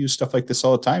yeah, we use stuff like this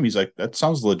all the time." He's like, "That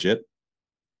sounds legit."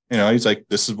 He's like,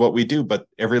 "This is what we do, but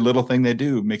every little thing they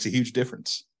do makes a huge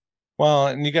difference." Well,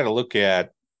 and you got to look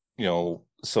at,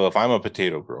 so if I'm a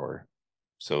potato grower,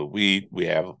 so we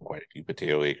have quite a few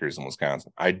potato acres in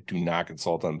Wisconsin. I do not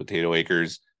consult on potato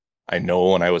acres. I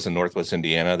know when I was in Northwest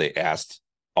Indiana, they asked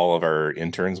all of our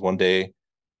interns one day,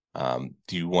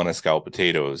 do you want to scout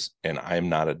potatoes? And I'm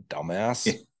not a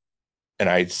dumbass. And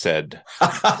I said,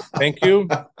 thank you.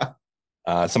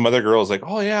 Some other girl's like,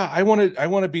 oh yeah, I want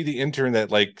to be the intern that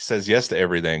like says yes to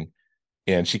everything.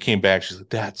 And she came back, she's like,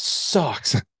 that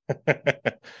sucks.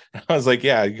 I was like,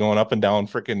 yeah, going up and down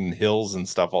freaking hills and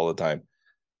stuff all the time.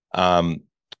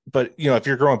 But if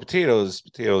you're growing potatoes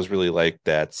really like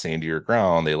that sandier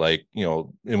ground. They like,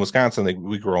 in Wisconsin,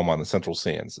 we grow them on the central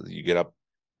sands. So you get up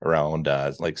around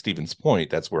like Stevens Point,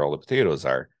 that's where all the potatoes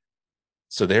are.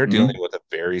 So they're dealing with a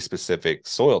very specific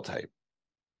soil type.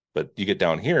 But you get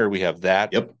down here, we have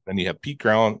that. Yep. Then you have peat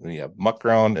ground, and you have muck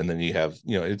ground, and then you have,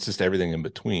 it's just everything in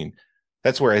between.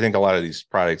 That's where I think a lot of these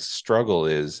products struggle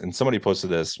is, and somebody posted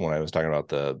this when I was talking about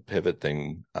the pivot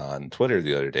thing on Twitter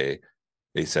the other day.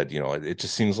 They said, it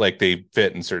just seems like they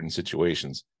fit in certain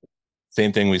situations.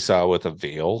 Same thing we saw with a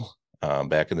veil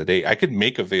back in the day. I could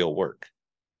make a veil work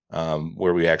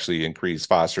where we actually increase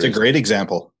phosphorus. It's a great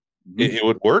example. It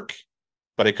would work,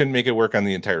 but I couldn't make it work on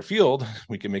the entire field.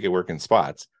 We could make it work in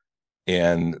spots.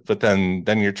 But then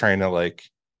you're trying to like,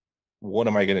 what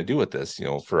am I going to do with this?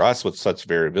 For us with such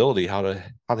variability, how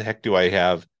the heck do I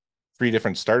have 3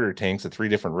 different starter tanks at 3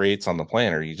 different rates on the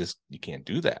planter? You can't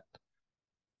do that.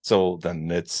 So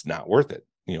then it's not worth it.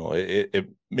 It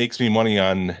makes me money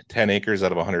on 10 acres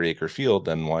out of a 100-acre field.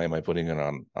 Then why am I putting it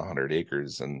on 100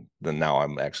 acres? And then now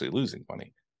I'm actually losing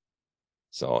money.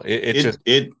 So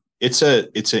it's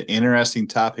an interesting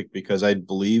topic because I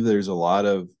believe there's a lot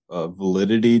of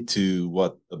validity to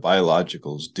what the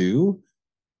biologicals do,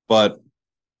 but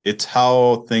it's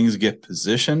how things get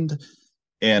positioned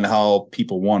and how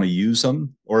people want to use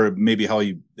them, or maybe how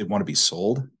they want to be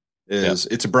sold.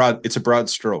 It's a broad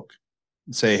stroke.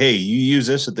 Say, hey, you use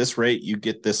this at this rate, you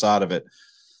get this out of it.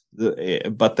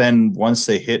 But then once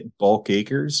they hit bulk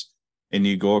acres and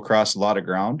you go across a lot of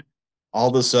ground, all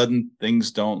of a sudden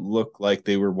things don't look like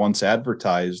they were once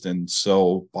advertised. And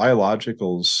so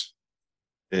biologicals,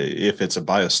 if it's a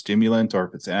biostimulant or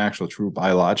if it's an actual true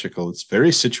biological, it's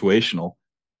very situational.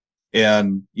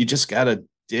 And you just got to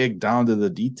dig down to the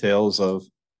details of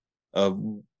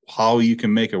how you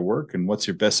can make it work and what's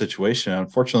your best situation.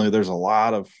 Unfortunately, there's a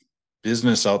lot of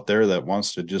business out there that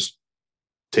wants to just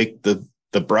take the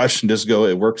brush and just go,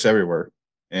 it works everywhere.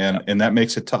 And that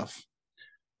makes it tough.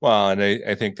 Well, and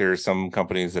I think there are some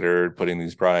companies that are putting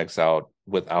these products out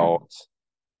without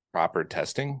proper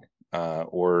testing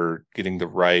or getting the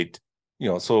right,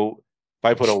 so if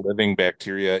I put a living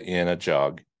bacteria in a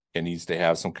jug, it needs to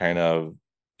have some kind of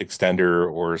extender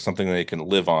or something they can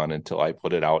live on until I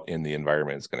put it out in the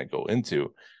environment it's going to go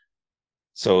into.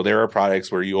 So there are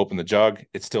products where you open the jug,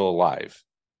 it's still alive.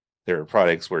 There are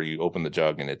products where you open the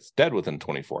jug and it's dead within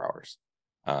 24 hours.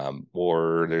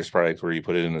 Or there's products where you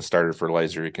put it in a starter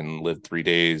fertilizer, it can live 3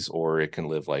 days or it can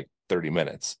live like 30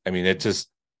 minutes. I mean,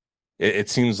 it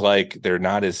seems like they're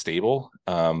not as stable.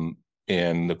 And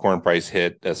the corn price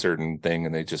hit a certain thing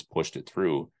and they just pushed it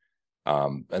through.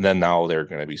 And then now they're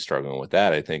going to be struggling with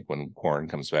that, I think, when corn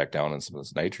comes back down and some of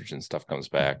this nitrogen stuff comes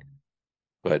back.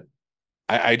 But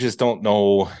I just don't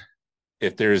know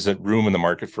if there's a room in the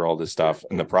market for all this stuff.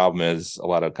 And the problem is a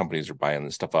lot of companies are buying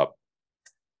this stuff up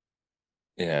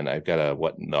and I've got a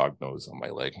what dog nose on my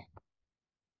leg,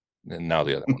 and now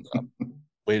the other one's up.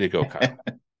 Way to go, Kyle.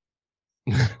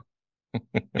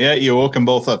 Yeah, you woke them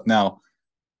both up now.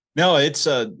 No,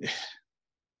 it'll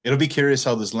be curious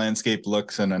how this landscape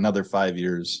looks in another 5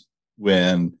 years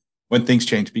when things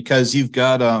change, because you've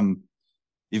got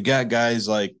guys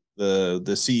like the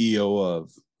CEO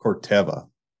of Corteva,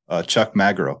 Chuck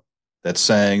Magro, that's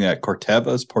saying that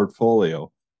Corteva's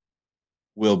portfolio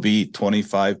will be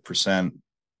 25%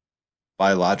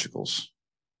 biologicals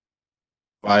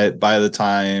by the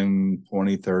time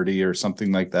 2030 or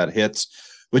something like that hits,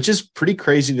 which is pretty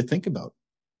crazy to think about.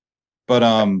 But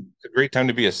It's a great time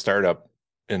to be a startup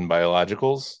in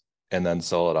biologicals and then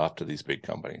sell it off to these big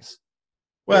companies.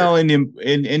 well, and you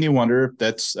wonder if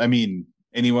that's, I mean,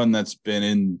 anyone that's been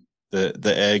in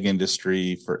the egg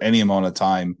industry for any amount of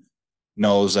time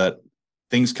knows that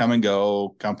things come and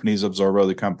go, companies absorb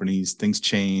other companies, things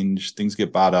change, things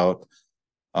get bought out.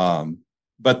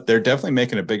 But they're definitely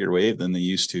making a bigger wave than they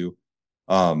used to.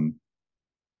 Yeah,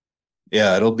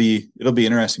 it'll be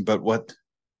interesting. But what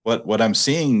I'm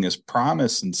seeing as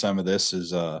promise in some of this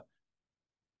is I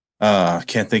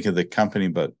can't think of the company,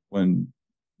 but when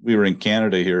we were in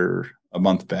Canada here a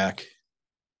month back,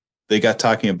 they got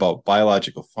talking about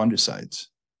biological fungicides,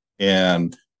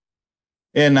 and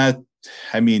I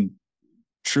mean,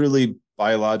 truly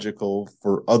biological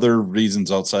for other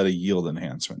reasons outside of yield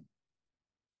enhancement.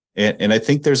 And I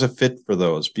think there's a fit for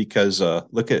those, because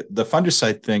look at the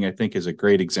fungicide thing. I think is a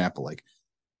great example. Like,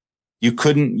 you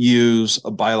couldn't use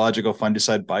a biological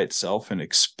fungicide by itself and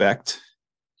expect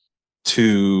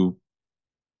to,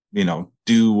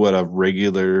 do what a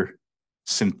regular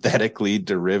synthetically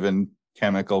derived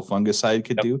chemical fungicide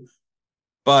could do.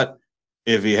 But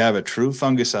if you have a true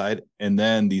fungicide, and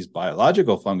then these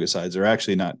biological fungicides are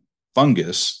actually not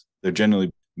fungus, they're generally,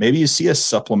 maybe you see a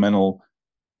supplemental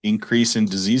increase in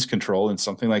disease control in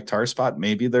something like tar spot.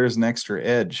 Maybe there's an extra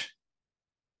edge,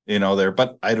 there,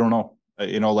 but I don't know.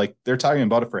 Like they're talking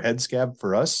about it for head scab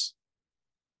for us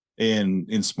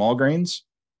in small grains,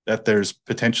 that there's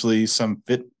potentially some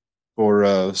fit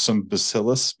for some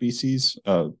bacillus species,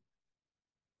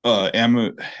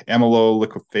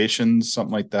 amyloliquefaciens,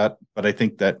 something like that. But I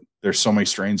think that there's so many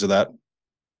strains of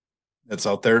that's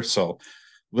out there. So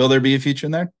will there be a future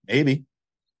in there? Maybe.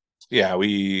 Yeah,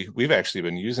 we've actually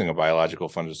been using a biological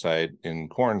fungicide in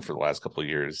corn for the last couple of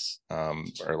years,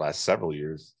 or last several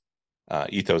years.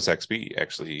 Ethos XB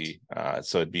actually.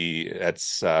 So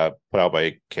that's put out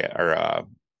by FMC.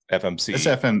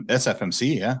 That's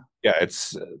FMC, yeah. Yeah,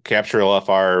 it's Capture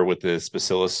LFR with the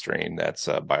Bacillus strain. That's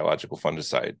a biological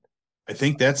fungicide. I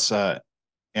think that's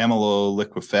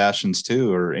amyloliquefaciens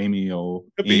too, or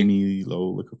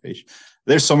amyloliquefaciens.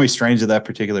 There's so many strains of that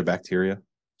particular bacteria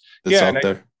that's out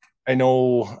there. I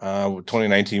know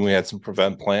 2019 we had some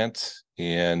Prevent Plant,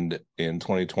 and in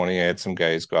 2020 I had some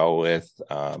guys go out with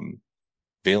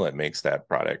Valent makes that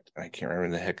product. I can't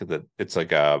remember the heck of it's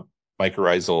like a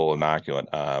mycorrhizal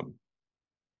inoculant.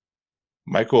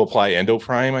 Myco-apply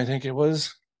endoprime, I think it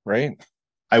was, right?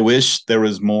 I wish there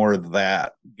was more of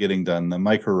that getting done. The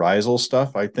mycorrhizal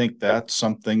stuff, I think that's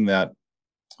something that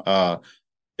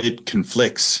it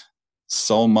conflicts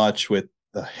so much with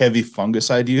the heavy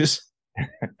fungicide use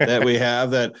that we have,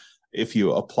 that if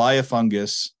you apply a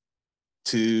fungus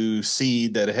to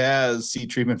seed that has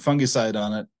seed treatment fungicide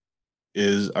on it,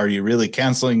 are you really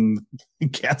canceling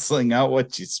out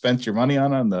what you spent your money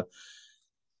on the?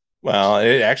 Well,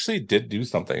 it actually did do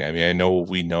something. I mean,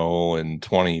 we know in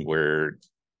 20 where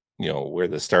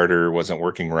the starter wasn't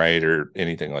working right or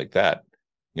anything like that.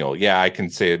 Yeah, I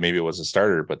can say maybe it was a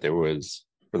starter, but there was,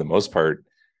 for the most part,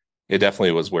 it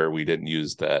definitely was where we didn't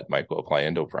use that myco-apply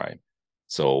endoprime.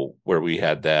 So where we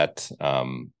had that,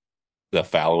 the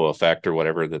fallow effect or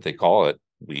whatever that they call it,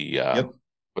 we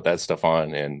put that stuff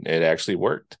on and it actually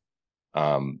worked.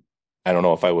 I don't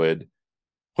know if I would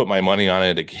put my money on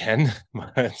it again,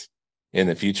 but in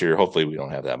the future, hopefully we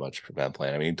don't have that much Prevent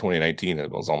Plant. I mean, 2019,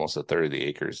 it was almost a third of the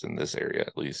acres in this area,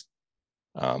 at least.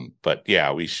 But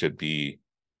yeah,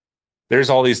 there's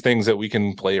all these things that we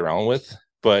can play around with,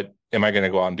 but am I going to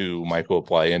go out and do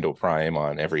myco-apply endoprime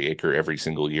on every acre every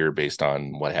single year based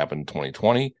on what happened in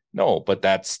 2020? No, but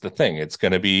that's the thing. It's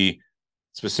going to be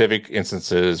specific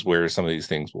instances where some of these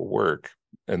things will work.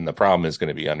 And the problem is going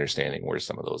to be understanding where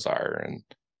some of those are. And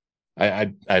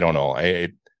I don't know.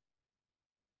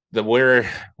 Where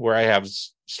I have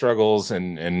struggles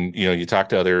and you talk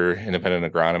to other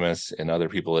independent agronomists and other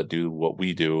people that do what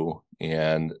we do,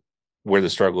 and where the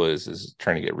struggle is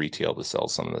trying to get retail to sell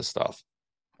some of this stuff.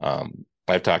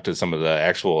 I've talked to some of the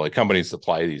actual companies that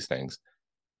supply these things,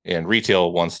 And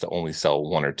retail wants to only sell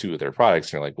one or two of their products.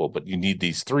 And you're like, well, but you need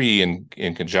these three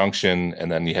in conjunction,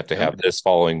 and then you have to have this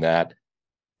following that.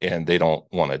 And they don't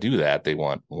want to do that. They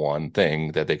want one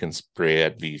thing that they can spray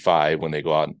at V5 when they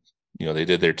go out. They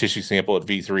did their tissue sample at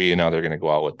V3, and now they're going to go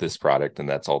out with this product, and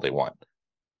that's all they want.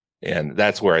 And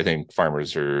that's where I think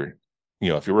farmers are,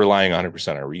 if you're relying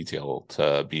 100% on retail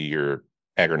to be your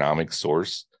agronomic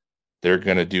source, they're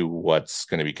going to do what's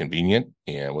going to be convenient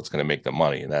and what's going to make them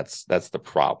money. And that's the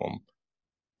problem.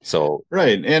 So,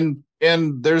 right. And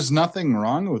there's nothing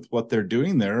wrong with what they're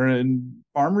doing there. And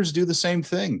farmers do the same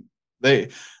thing. They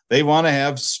want to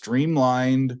have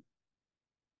streamlined,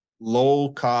 low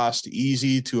cost,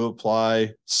 easy to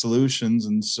apply solutions.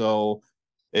 And so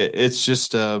it's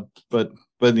just, but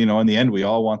in the end, we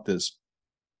all want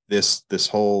this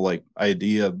whole like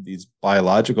idea of these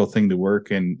biological thing to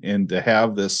work and to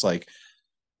have this like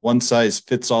one size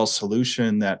fits all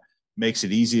solution that makes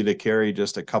it easy to carry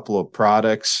just a couple of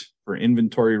products for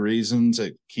inventory reasons.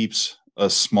 It keeps a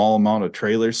small amount of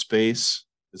trailer space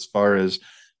as far as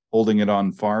holding it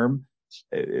on farm.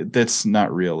 That's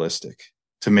not realistic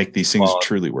to make these things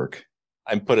truly work.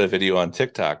 I put a video on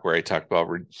TikTok where I talked about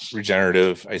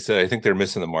regenerative. I said, I think they're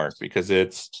missing the mark because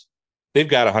they've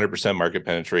got 100% market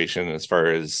penetration as far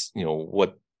as,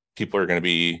 what people are going to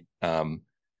be,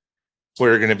 what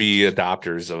are going to be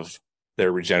adopters of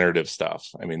their regenerative stuff.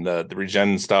 I mean, the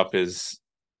regen stuff is,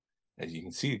 as you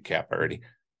can see, cap already.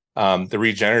 The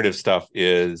regenerative stuff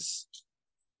is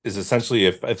essentially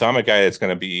if I'm a guy that's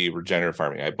going to be regenerative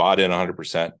farming, I bought in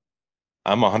 100%.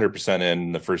 I'm 100%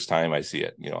 in the first time I see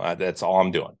it. That's all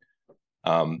I'm doing.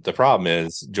 The problem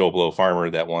is Joe Blow farmer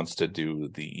that wants to do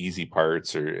the easy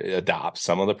parts or adopt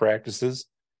some of the practices.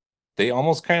 They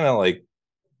almost kind of like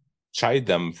chide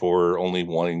them for only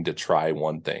wanting to try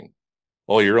one thing.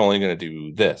 Oh, you're only going to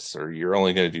do this, or you're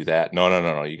only going to do that.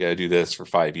 No. You got to do this for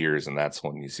 5 years. And that's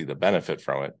when you see the benefit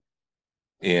from it.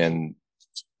 And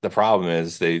the problem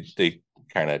is they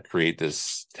kind of create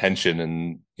this tension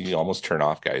and you almost turn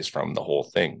off guys from the whole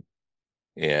thing.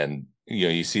 And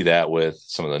you see that with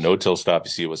some of the no-till stuff. You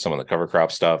see it with some of the cover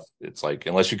crop stuff. It's like,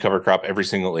 unless you cover crop every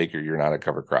single acre, you're not a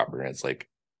cover cropper. And it's like,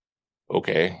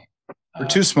 okay. We're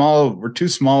too small. We're too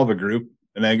small of a group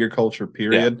in agriculture,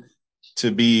 period,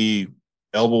 to be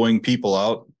elbowing people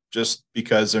out just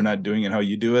because they're not doing it how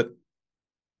you do it.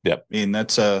 Yep. I mean,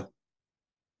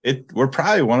 we're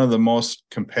probably one of the most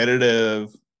competitive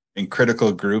and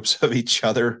critical groups of each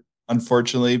other,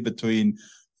 unfortunately, between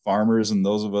farmers and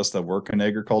those of us that work in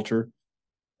agriculture.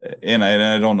 And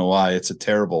I don't know why. It's a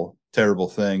terrible, terrible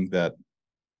thing that,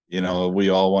 we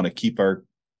all want to keep that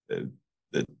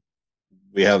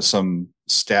we have some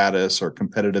status or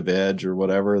competitive edge or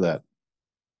whatever that,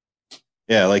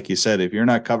 yeah, like you said, if you're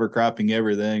not cover cropping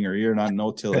everything or you're not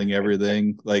no-tilling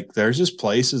everything, like there's just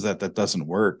places that doesn't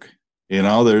work.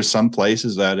 There's some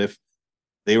places that if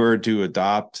they were to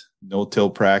adopt no-till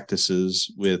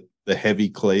practices with the heavy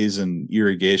clays and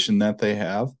irrigation that they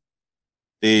have,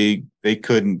 they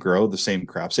couldn't grow the same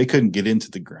crops. They couldn't get into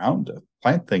the ground to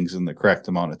plant things in the correct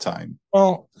amount of time.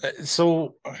 Well,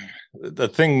 so the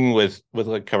thing with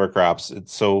like cover crops,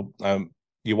 it's so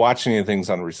you watch any things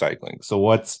on recycling. So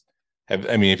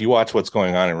if you watch what's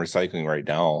going on in recycling right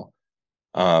now,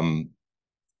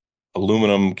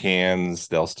 aluminum cans,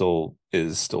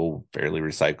 is still fairly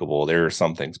recyclable. There are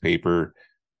some things, paper,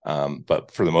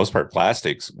 but for the most part,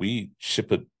 plastics, we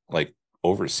ship it like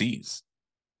overseas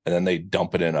and then they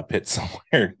dump it in a pit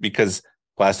somewhere because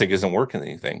plastic isn't working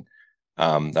anything.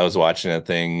 I was watching a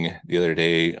thing the other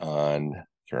day on, I can't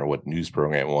remember what news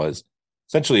program it was.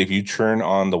 Essentially, if you turn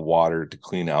on the water to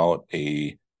clean out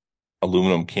a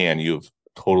aluminum can, you've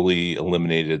totally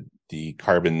eliminated the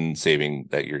carbon saving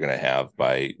that you're going to have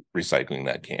by recycling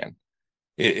that can.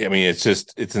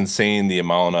 It's insane the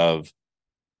amount of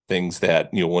things that,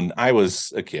 when I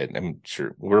was a kid, I'm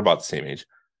sure we're about the same age.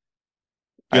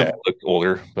 Yep. I look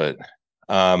older, but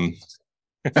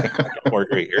more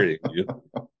gray hair than you.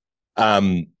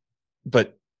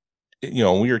 But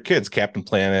when we were kids, Captain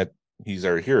Planet, he's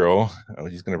our hero.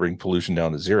 He's going to bring pollution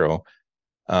down to zero.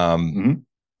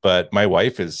 But my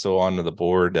wife is so onto the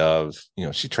board of,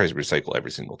 she tries to recycle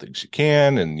every single thing she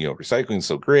can. And, recycling is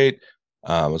so great.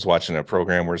 I was watching a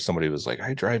program where somebody was like,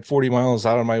 I drive 40 miles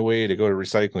out of my way to go to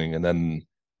recycling. And then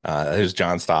there's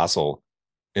John Stossel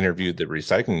interviewed the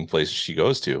recycling place she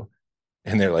goes to.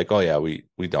 And they're like, oh, yeah, we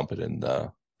dump it in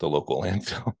the local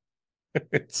landfill.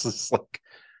 It's just like,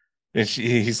 and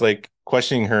he's like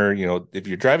questioning her, if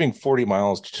you're driving 40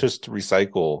 miles just to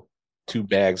recycle 2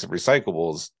 bags of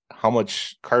recyclables, how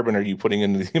much carbon are you putting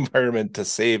into the environment to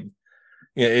save?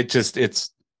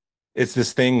 It's it's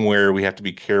this thing where we have to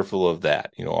be careful of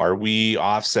that. Are we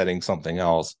offsetting something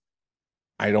else?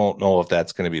 I don't know if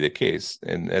that's going to be the case.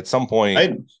 And at some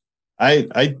point,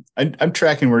 I'm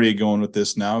tracking where you're going with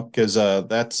this now, because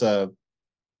that's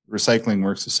recycling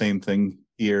works the same thing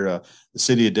here. The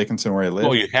city of Dickinson, where I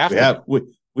live, you have we to.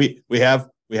 have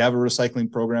we have a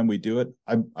recycling program. We do it.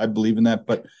 I believe in that,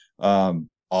 but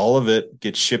all of it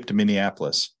gets shipped to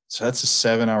Minneapolis, so that's a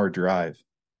 7-hour drive.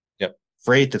 Yep.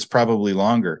 Freight that's probably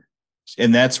longer,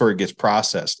 and that's where it gets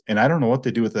processed. And I don't know what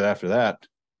they do with it after that.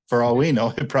 For all we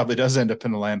know, it probably does end up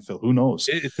in a landfill. Who knows?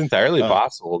 It's entirely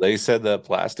possible. They said the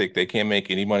plastic, they can't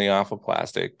make any money off of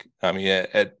plastic. I mean,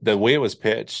 the way it was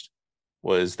pitched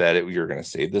was that you're going to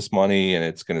save this money and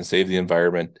it's going to save the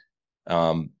environment.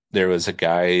 There was a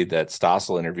guy that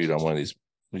Stossel interviewed on one of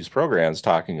these programs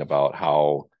talking about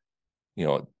how, he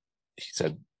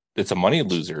said it's a money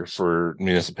loser for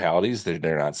municipalities.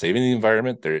 They're not saving the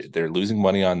environment. They're losing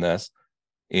money on this.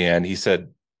 And he said,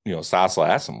 Stossel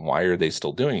asked him, why are they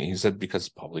still doing it? He said, because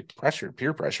public pressure,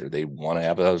 peer pressure. They want to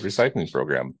have a recycling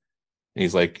program. And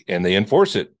he's like, and they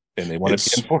enforce it. And they want to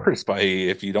be enforced by,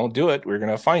 if you don't do it, we're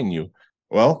going to fine you.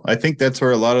 Well, I think that's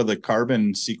where a lot of the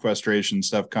carbon sequestration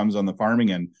stuff comes on the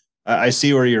farming end. I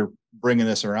see where you're bringing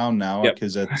this around now,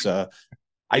 because it's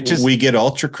we get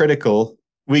ultra critical.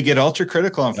 We get ultra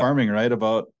critical on farming, right?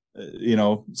 About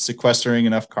sequestering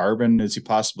enough carbon as you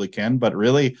possibly can, but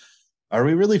really, are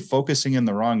we really focusing in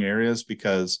the wrong areas?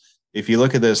 Because if you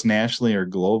look at this nationally or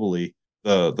globally,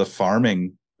 the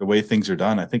farming, the way things are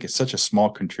done, I think it's such a small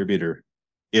contributor.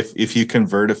 If you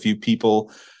convert a few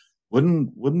people,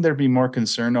 wouldn't there be more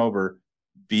concern over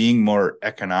being more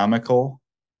economical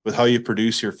with how you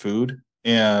produce your food,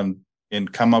 and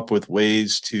come up with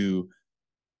ways to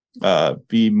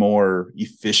be more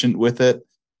efficient with it,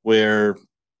 where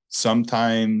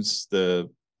sometimes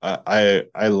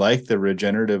I like the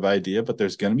regenerative idea, but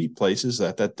there's going to be places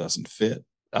that doesn't fit.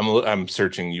 I'm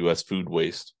searching U.S. food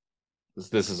waste.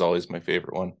 This is always my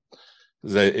favorite one.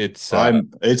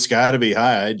 It's got to be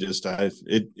high.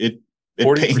 It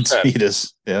 40%. Pains me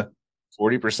to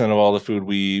 40% of all the food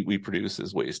we produce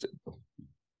is wasted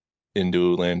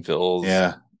into landfills.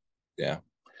 Yeah.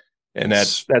 And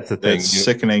that's the thing. That's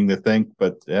sickening to think,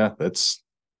 but that's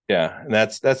and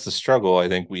that's the struggle I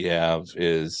think we have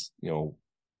is,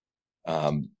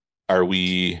 are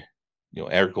we,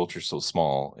 agriculture so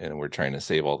small and we're trying to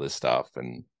save all this stuff,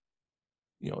 and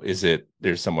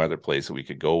there's some other place that we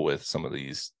could go with some of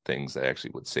these things that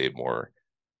actually would save more.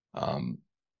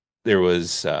 There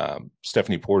was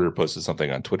Stephanie Porter posted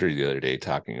something on Twitter the other day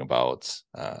talking about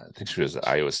I think she was at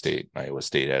Iowa State. Iowa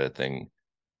State had a thing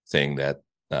saying that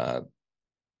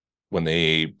when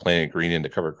they planted green into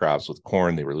cover crops with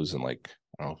corn, they were losing I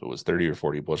don't know if it was 30 or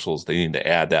 40 bushels. They need to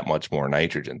add that much more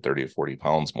nitrogen, 30 or 40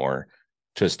 pounds more,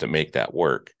 just to make that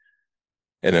work.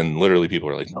 And then literally people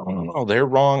are like, no, they're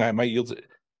wrong. I might yield it.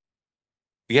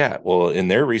 Yeah, well, in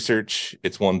their research,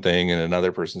 it's one thing. In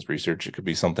another person's research, it could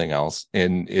be something else.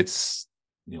 And it's,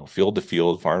 field to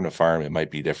field, farm to farm, it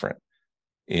might be different.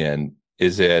 And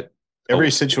is it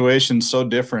every situation's so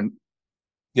different?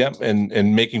 Yep.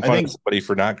 And making fun of somebody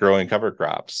for not growing cover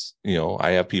crops.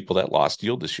 I have people that lost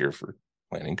yield this year for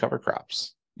planting cover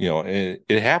crops.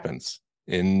 It happens.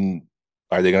 And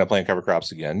are they going to plant cover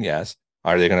crops again? Yes.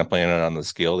 Are they going to plant it on the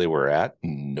scale they were at?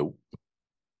 Nope.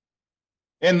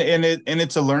 And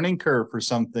it's a learning curve for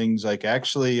some things.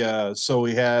 So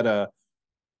we had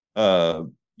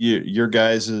your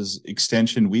guys'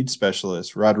 extension weed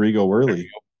specialist, Rodrigo Worley.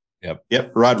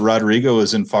 Yep. Rodrigo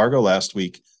was in Fargo last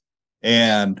week,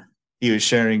 and he was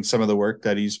sharing some of the work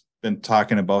that he's been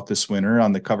talking about this winter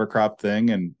on the cover crop thing,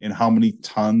 and how many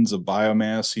tons of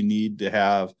biomass you need to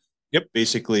have. Yep.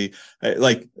 Basically,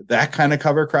 like that kind of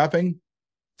cover cropping,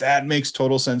 that makes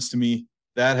total sense to me.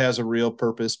 That has a real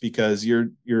purpose, because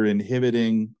you're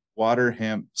inhibiting water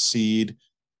hemp seed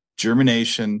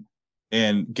germination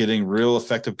and getting real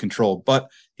effective control. But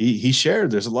he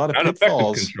shared there's a lot of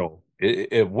pitfalls. Control.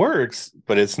 It works,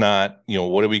 but it's not,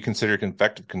 what do we consider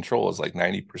effective control is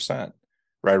 90%.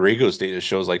 Rodrigo's data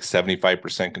shows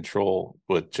 75% control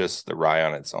with just the rye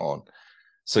on its own.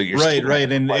 So you're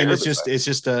right. And it's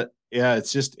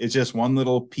just one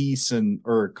little piece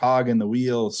or cog in the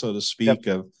wheel, so to speak,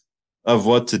 of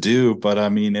what to do. But I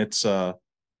mean, it's it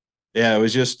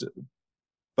was just,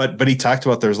 but he talked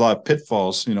about there's a lot of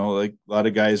pitfalls, a lot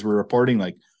of guys were reporting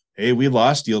hey, we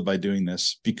lost yield by doing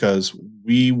this because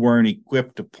we weren't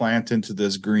equipped to plant into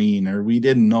this green, or we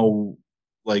didn't know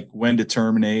when to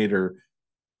terminate or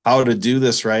how to do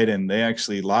this right. And they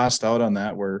actually lost out on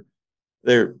that, where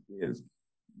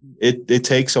it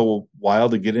takes a while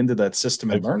to get into that system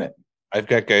and learn it. I've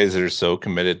got guys that are so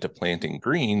committed to planting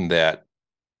green that,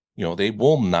 they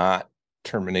will not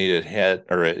terminate it head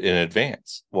or in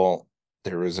advance. Well,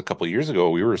 there was a couple of years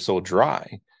ago, we were so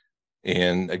dry.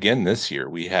 And again, this year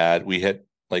we hit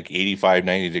like 85,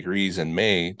 90 degrees in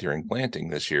May during planting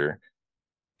this year.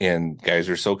 And guys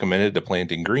are so committed to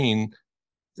planting green,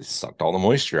 it sucked all the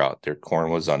moisture out. Their corn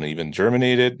was uneven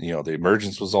germinated. The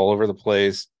emergence was all over the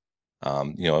place.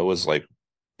 It was like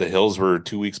the hills were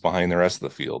 2 weeks behind the rest of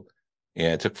the field,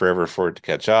 and it took forever for it to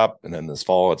catch up. And then this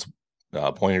fall, it's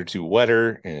a point or two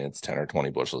wetter, and it's 10 or 20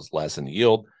 bushels less in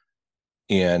yield.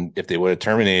 And if they would have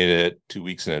terminated it 2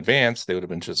 weeks in advance, they would have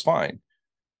been just fine.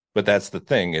 But that's the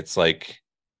thing. It's like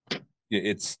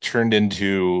it's turned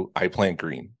into I plant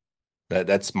green.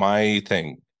 That's my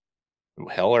thing.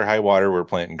 Hell or high water, we're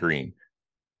planting green.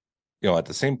 At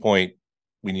the same point,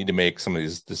 we need to make some of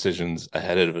these decisions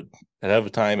ahead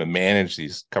of time and manage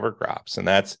these cover crops. And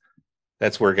that's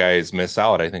where guys miss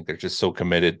out. I think they're just so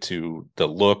committed to the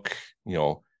look.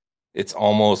 It's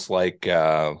almost like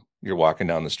you're walking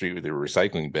down the street with your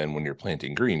recycling bin when you're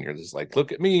planting green. You're just like,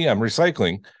 look at me, I'm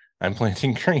recycling, I'm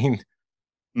planting green.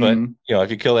 But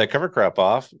if you kill that cover crop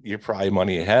off, you're probably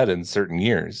money ahead in certain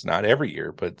years, not every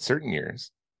year, but certain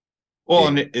years. Well,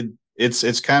 and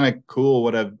it's kind of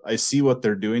cool I see what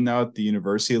they're doing now at the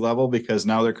university level, because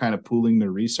now they're kind of pooling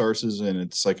their resources, and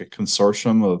it's like a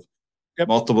consortium of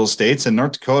multiple states. And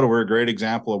North Dakota, we're a great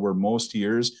example of where most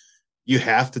years you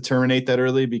have to terminate that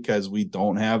early because we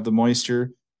don't have the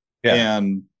moisture. Yeah.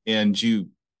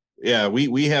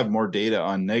 We have more data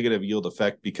on negative yield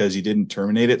effect because you didn't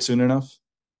terminate it soon enough.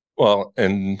 Well,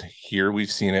 and here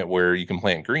we've seen it where you can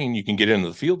plant green, you can get into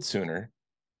the field sooner.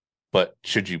 But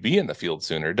should you be in the field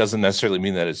sooner? It doesn't necessarily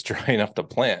mean that it's dry enough to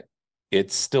plant.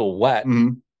 It's still wet,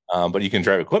 but you can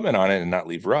drive equipment on it and not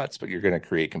leave ruts, but you're going to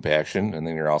create compaction. And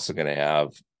then you're also going to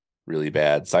have really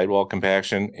bad sidewall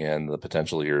compaction, and the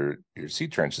potential your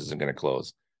seed trench isn't going to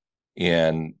close.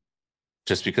 And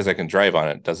just because I can drive on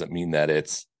it doesn't mean that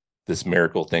it's this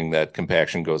miracle thing that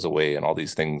compaction goes away and all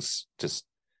these things. Just,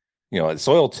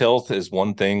 soil tilth is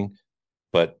one thing,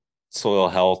 but soil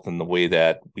health and the way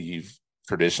that we've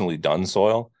traditionally done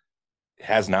soil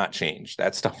has not changed.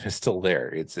 That stuff is still there.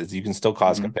 It's you can still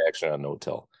cause compaction on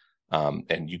no-till,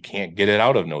 and you can't get it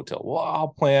out of no-till. Well, I'll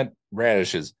plant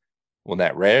radishes. When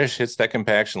that radish hits that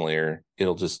compaction layer,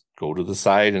 it'll just go to the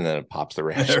side, and then it pops the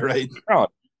radish right.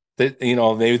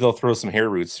 Maybe they'll throw some hair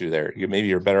roots through there. Maybe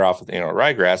you're better off with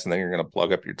ryegrass, and then you're going to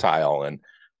plug up your tile. And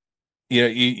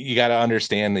you got to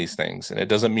understand these things. And it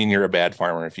doesn't mean you're a bad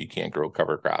farmer if you can't grow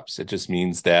cover crops. It just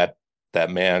means that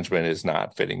management is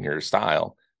not fitting your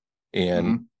style.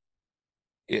 And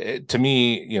to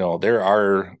me, there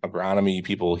are agronomy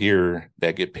people here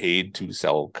that get paid to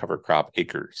sell cover crop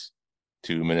acres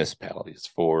to municipalities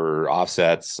for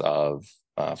offsets of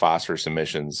phosphorus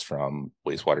emissions from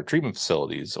wastewater treatment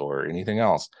facilities or anything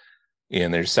else.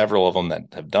 And there's several of them that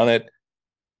have done it.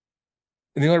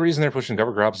 And the only reason they're pushing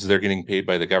cover crops is they're getting paid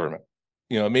by the government.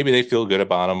 Maybe they feel good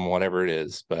about them, whatever it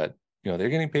is, but they're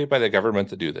getting paid by the government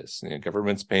to do this.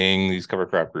 Government's paying these cover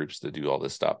crop groups to do all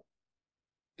this stuff.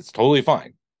 It's totally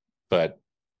fine. But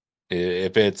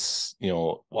if it's,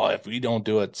 if we don't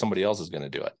do it, somebody else is going to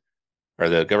do it, or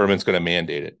the government's going to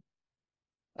mandate it.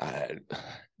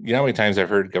 How many times I've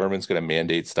heard government's going to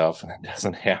mandate stuff and it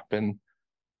doesn't happen?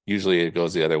 Usually it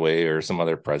goes the other way, or some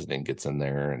other president gets in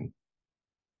there. And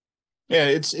yeah,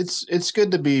 it's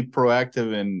good to be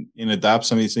proactive and adopt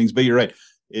some of these things. But you're right.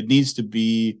 It needs to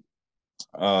be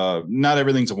not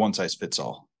everything's a one size fits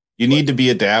all. You need to be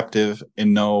adaptive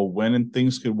and know when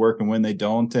things could work and when they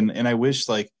don't. And I wish,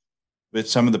 like, with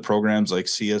some of the programs like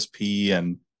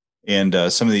CSP and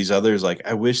some of these others, like,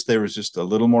 I wish there was just a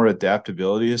little more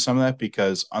adaptability to some of that,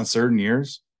 because on certain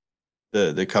years,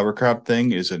 the cover crop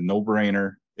thing is a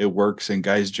no-brainer. It works and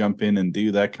guys jump in and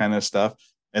do that kind of stuff.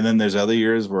 And then there's other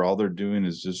years where all they're doing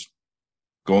is just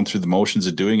going through the motions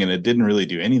of doing, and it didn't really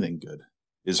do anything good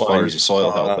as far as the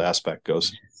soil health aspect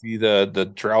goes. See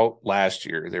the drought last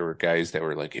year, there were guys that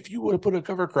were like, if you would have put a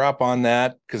cover crop on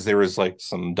that, because there was like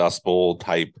some Dust Bowl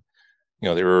type,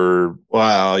 there were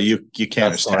you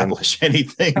can't establish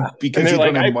anything because you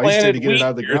don't have moisture to get it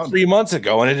out of the ground 3 months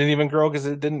ago, and it didn't even grow because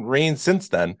it didn't rain since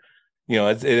then.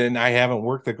 And I haven't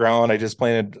worked the ground. I just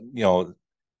planted,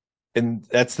 and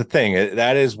that's the thing.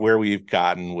 That is where we've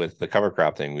gotten with the cover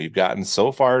crop thing. We've gotten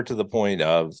so far to the point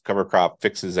of cover crop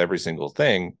fixes every single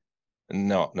thing.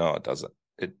 No, it doesn't.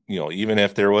 Even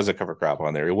if there was a cover crop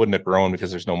on there, it wouldn't have grown because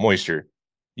there's no moisture.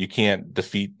 You can't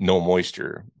defeat no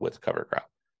moisture with cover crop,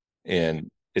 and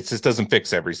it just doesn't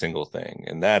fix every single thing.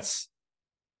 And that's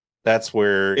that's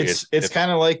where It's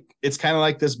kind of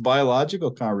like this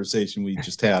biological conversation we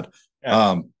just had.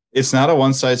 yeah. It's not a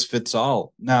one size fits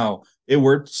all. Now it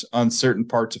works on certain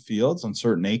parts of fields, on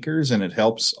certain acres, and it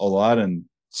helps a lot in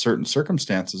certain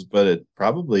circumstances, but it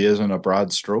probably isn't a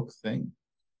broad stroke thing.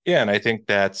 Yeah, and I think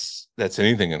that's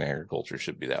anything in agriculture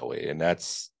should be that way. And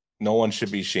that's no one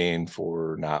should be shamed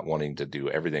for not wanting to do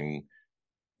everything.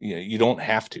 You know, you don't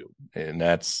have to. And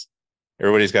that's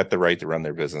everybody's got the right to run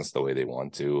their business the way they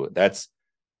want to. That's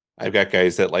I've got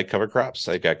guys that like cover crops.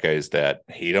 I got guys that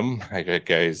hate them. I got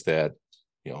guys that,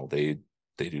 they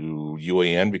do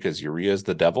UAN because urea is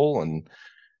the devil. And,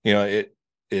 it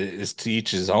is to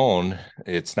each his own.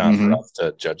 It's not for Mm-hmm. us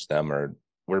to judge them, or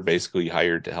we're basically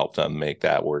hired to help them make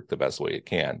that work the best way it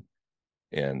can.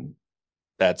 And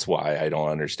that's why I don't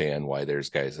understand why there's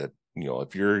guys that,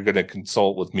 if you're going to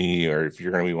consult with me, or if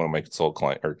you're going to be one of my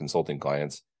consulting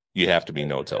clients, you have to be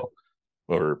no-till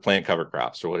or plant cover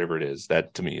crops or whatever it is.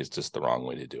 That to me is just the wrong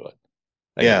way to do it.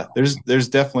 Again, Yeah, there's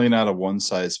definitely not a one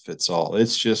size fits all.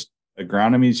 It's just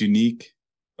agronomy is unique.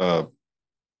 Uh,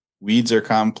 Weeds are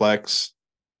complex.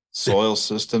 Soil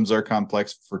systems are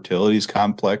complex. Fertility is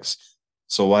complex.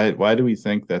 So why do we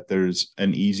think that there's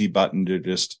an easy button to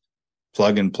just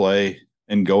plug and play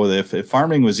and go with it? If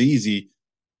farming was easy,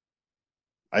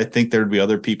 I think there'd be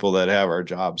other people that have our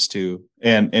jobs too,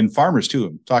 and farmers too.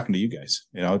 I'm talking to you guys,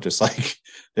 just like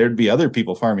there'd be other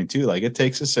people farming too. Like it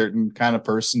takes a certain kind of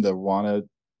person to want to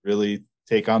really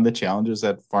take on the challenges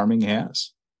that farming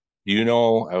has.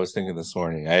 I was thinking this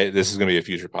morning, this is going to be a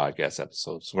future podcast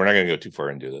episode, so we're not going to go too far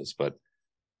into this, but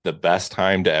the best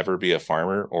time to ever be a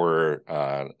farmer or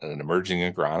an emerging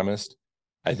agronomist,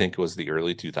 I think was the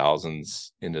early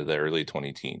 2000s into the early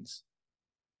 20 teens.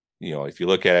 If you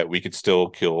look at it, we could still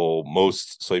kill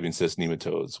most soybean cyst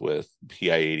nematodes with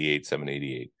PI 88,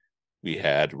 788. We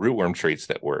had rootworm traits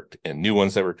that worked and new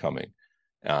ones that were coming.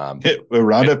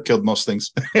 Roundup killed most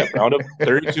things. Yeah, Roundup,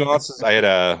 32 ounces. I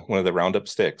had one of the Roundup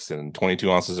sticks, and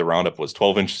 22 ounces of Roundup was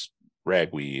 12-inch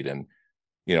ragweed. And,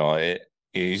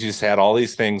 you just had all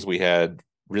these things. We had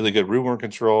really good rootworm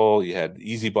control. You had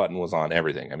easy button was on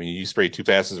everything. I mean, you spray 2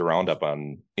 passes of Roundup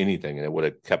on anything, and it would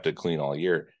have kept it clean all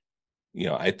year.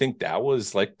 I think that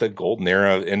was like the golden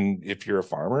era. And if you're a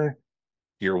farmer,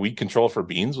 your weed control for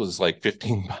beans was like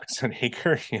 $15 an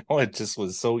acre. It just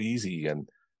was so easy. And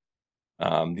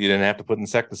you didn't have to put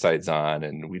insecticides on,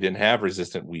 and we didn't have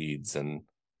resistant weeds. And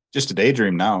Just a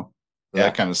daydream now for yeah,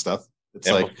 that kind of stuff. It's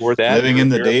and like before that, living in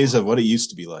the days of what it used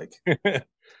to be like.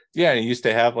 yeah, and you used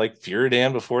to have like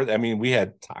Furidan before that. I mean, we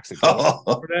had toxic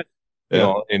before that,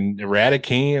 Yeah. and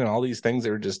Eradicane and all these things that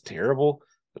were just terrible.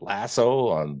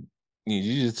 Lasso,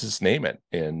 you just name it.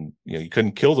 And, you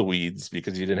couldn't kill the weeds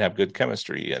because you didn't have good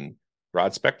chemistry and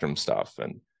broad spectrum stuff.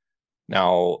 And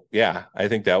now, yeah, I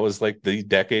think that was like the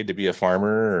decade to be a farmer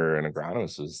or an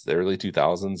agronomist, was the early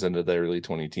 2000s into the early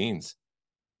 20 teens.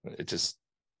 It just,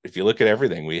 if you look at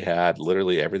everything, we had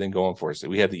literally everything going for us.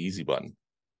 We had the easy button,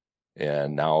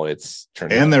 and now it's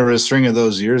turned And into, there was a string of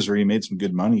those years where you made some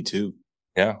good money too.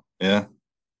 yeah. Yeah.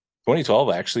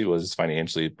 2012 actually was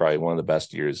financially probably one of the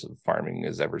best years of farming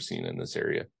has ever seen in this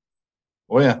area.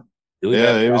 Oh yeah. Really Yeah.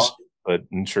 bad It drought, was, but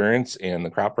insurance and the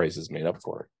crop prices made up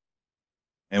for it.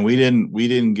 and we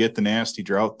didn't get the nasty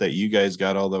drought that you guys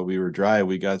got, although we were dry.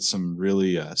 We got some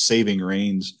really saving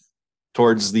rains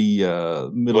towards the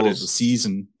middle of the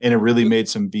season, and it really made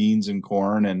some beans and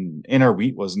corn, and our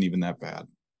wheat wasn't even that bad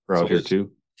for out here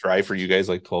too. Try for you guys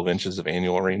like 12 inches of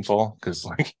annual rainfall, because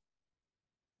like,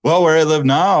 Well, where I live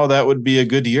now, that would be a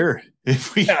good year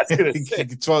if we yeah, I was gonna say.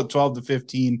 12 to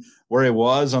 15 where it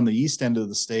was on the east end of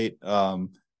the state.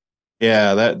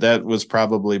 Yeah, that was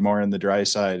probably more in the dry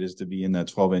side, is to be in that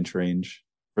 12-inch range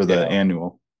for the Yeah,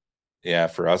 annual. yeah,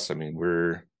 for us, I mean,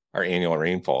 our annual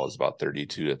rainfall is about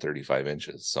 32 to 35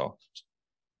 inches. So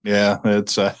Yeah,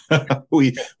 it's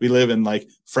we live in like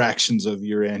fractions of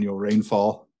your annual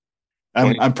rainfall.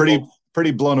 I'm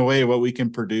pretty blown away what we can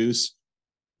produce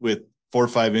with 4 or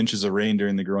 5 inches of rain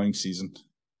during the growing season.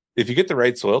 if you get the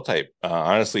right soil type,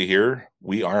 honestly, here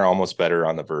we are almost better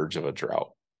on the verge of a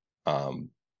drought. Um,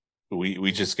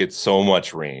 we just get so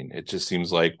much rain. It just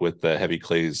seems like with the heavy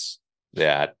clays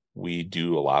that we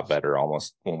do a lot better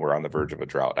almost when we're on the verge of a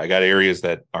drought. I got areas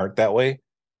that aren't that way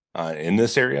in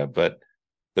this area, but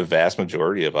the vast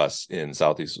majority of us in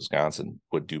Southeast Wisconsin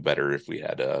would do better if we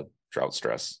had a drought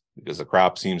stress, because the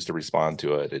crop seems to respond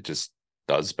to it. It just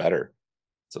does better.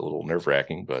 It's a little nerve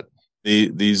wracking, but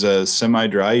These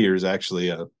semi-dry years,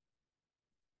 actually,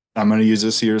 I'm going to use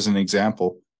this year as an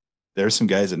example. There's some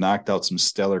guys that knocked out some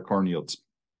stellar corn yields,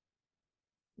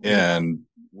 and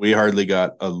we hardly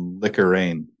got a lick of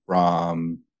rain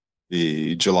from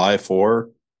the July 4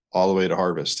 all the way to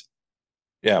harvest.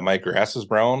 Yeah, my grass is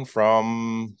brown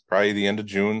from probably the end of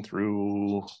June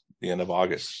through the end of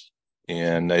August.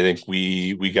 And I think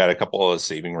we got a couple of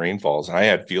saving rainfalls. And I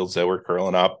had fields that were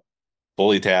curling up,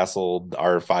 fully tasseled,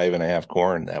 R5.5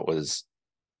 corn.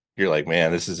 You're like,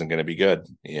 man, this isn't going to be good.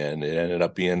 And it ended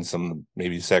up being some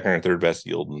maybe second or third best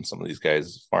yield in some of these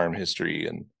guys' farm history.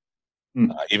 And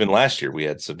even last year, we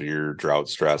had severe drought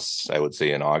stress, I would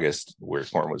say in August, where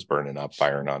corn was burning up,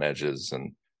 firing on edges,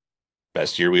 and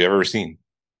best year we ever seen.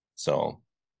 So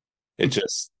it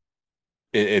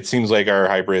seems like our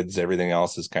hybrids, everything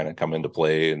else has kind of come into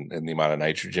play, and the amount of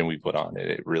nitrogen we put on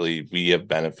it, we have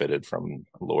benefited from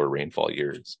lower rainfall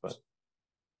years. But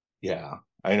yeah,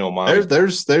 I know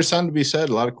there's something to be said.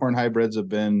 A lot of corn hybrids have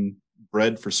been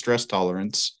bred for stress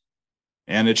tolerance,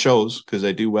 and it shows because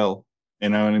they do well. You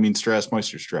know what I mean? Stress,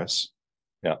 moisture stress.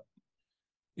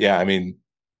 Yeah. I mean,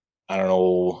 I don't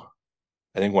know.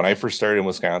 I think when I first started in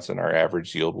Wisconsin, our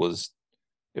average yield was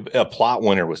a plot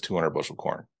winter was 200 bushel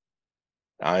corn.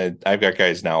 I've got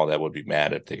guys now that would be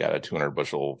mad if they got a 200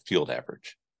 bushel field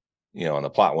average, and the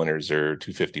plot winters are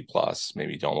 250 plus,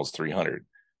 maybe almost 300.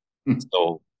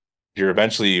 So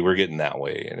we're getting that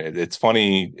way. And it's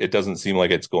funny. It doesn't seem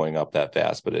like it's going up that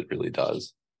fast, but it really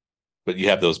does. But you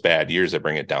have those bad years that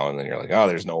bring it down, and then you're like, oh,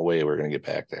 there's no way we're going to get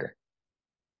back there.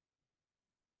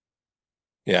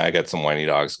 Yeah, I got some whiny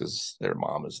dogs because their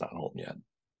mom is not home yet.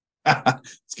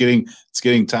 It's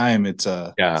getting time. It's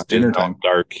dinner time.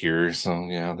 Dark here, so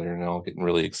yeah, they're now getting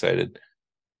really excited.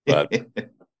 But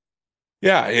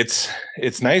yeah, it's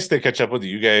nice to catch up with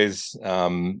you guys.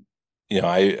 We've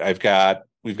got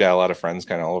a lot of friends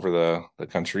kind of all over the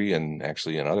country, and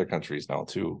actually in other countries now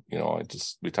too.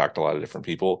 We talked to a lot of different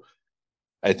people.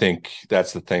 I think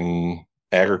that's the thing.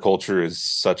 Agriculture is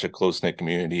such a close-knit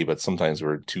community, but sometimes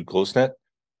we're too close-knit.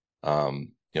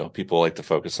 People like to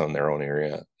focus on their own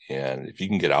area. And if you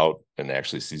can get out and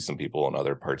actually see some people in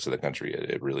other parts of the country,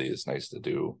 it really is nice to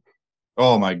do.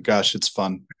 Oh my gosh, it's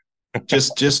fun.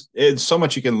 Just it's so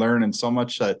much you can learn, and so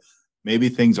much that maybe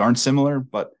things aren't similar,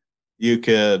 but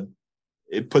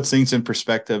it puts things in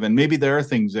perspective. And maybe there are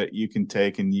things that you can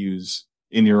take and use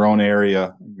in your own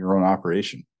area, your own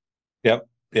operation. Yep.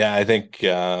 Yeah, I think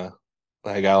I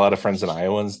got a lot of friends in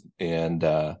Iowans, and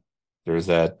there was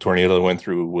that tornado that went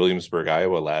through Williamsburg,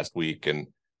 Iowa last week, and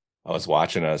I was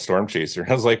watching a storm chaser, and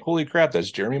I was like, holy crap,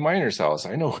 that's Jeremy Miner's house.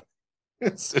 I know.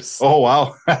 It's just, oh,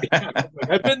 wow.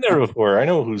 I've been there before. I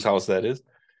know whose house that is.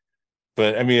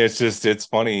 But I mean, it's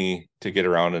funny to get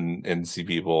around and see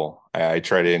people. I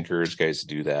try to encourage guys to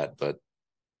do that, but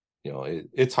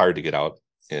it's hard to get out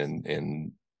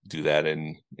and do that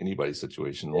in anybody's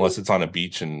situation, unless it's on a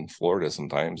beach in Florida.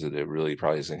 Sometimes it really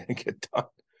probably isn't going to get done.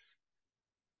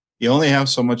 You only have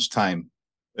so much time,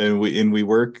 and we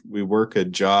work a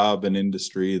job and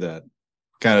industry that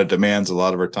kind of demands a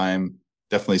lot of our time.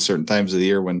 Definitely certain times of the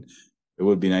year when it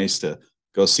would be nice to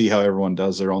go see how everyone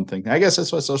does their own thing. I guess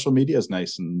that's why social media is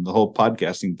nice, and the whole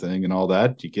podcasting thing and all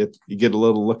that. You get a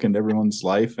little look into everyone's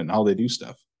life and how they do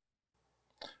stuff.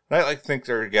 I'd like to thank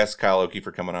our guest, Kyle Okke,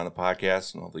 for coming on the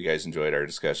podcast, and hopefully you guys enjoyed our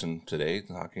discussion today,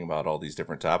 talking about all these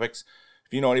different topics.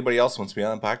 If you know anybody else wants to be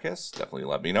on the podcast, definitely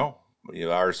let me know. We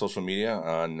have our social media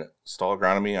on Stall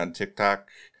Agronomy on TikTok,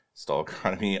 Stall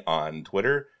Agronomy on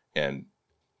Twitter, and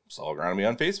Stall Agronomy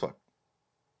on Facebook.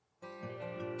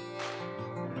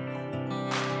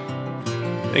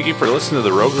 Thank you for listening to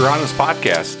the Rogue Agronomist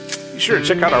podcast. Be sure to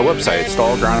check out our website,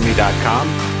 stallagronomy.com,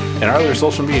 and our other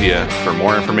social media for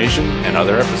more information and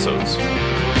other episodes.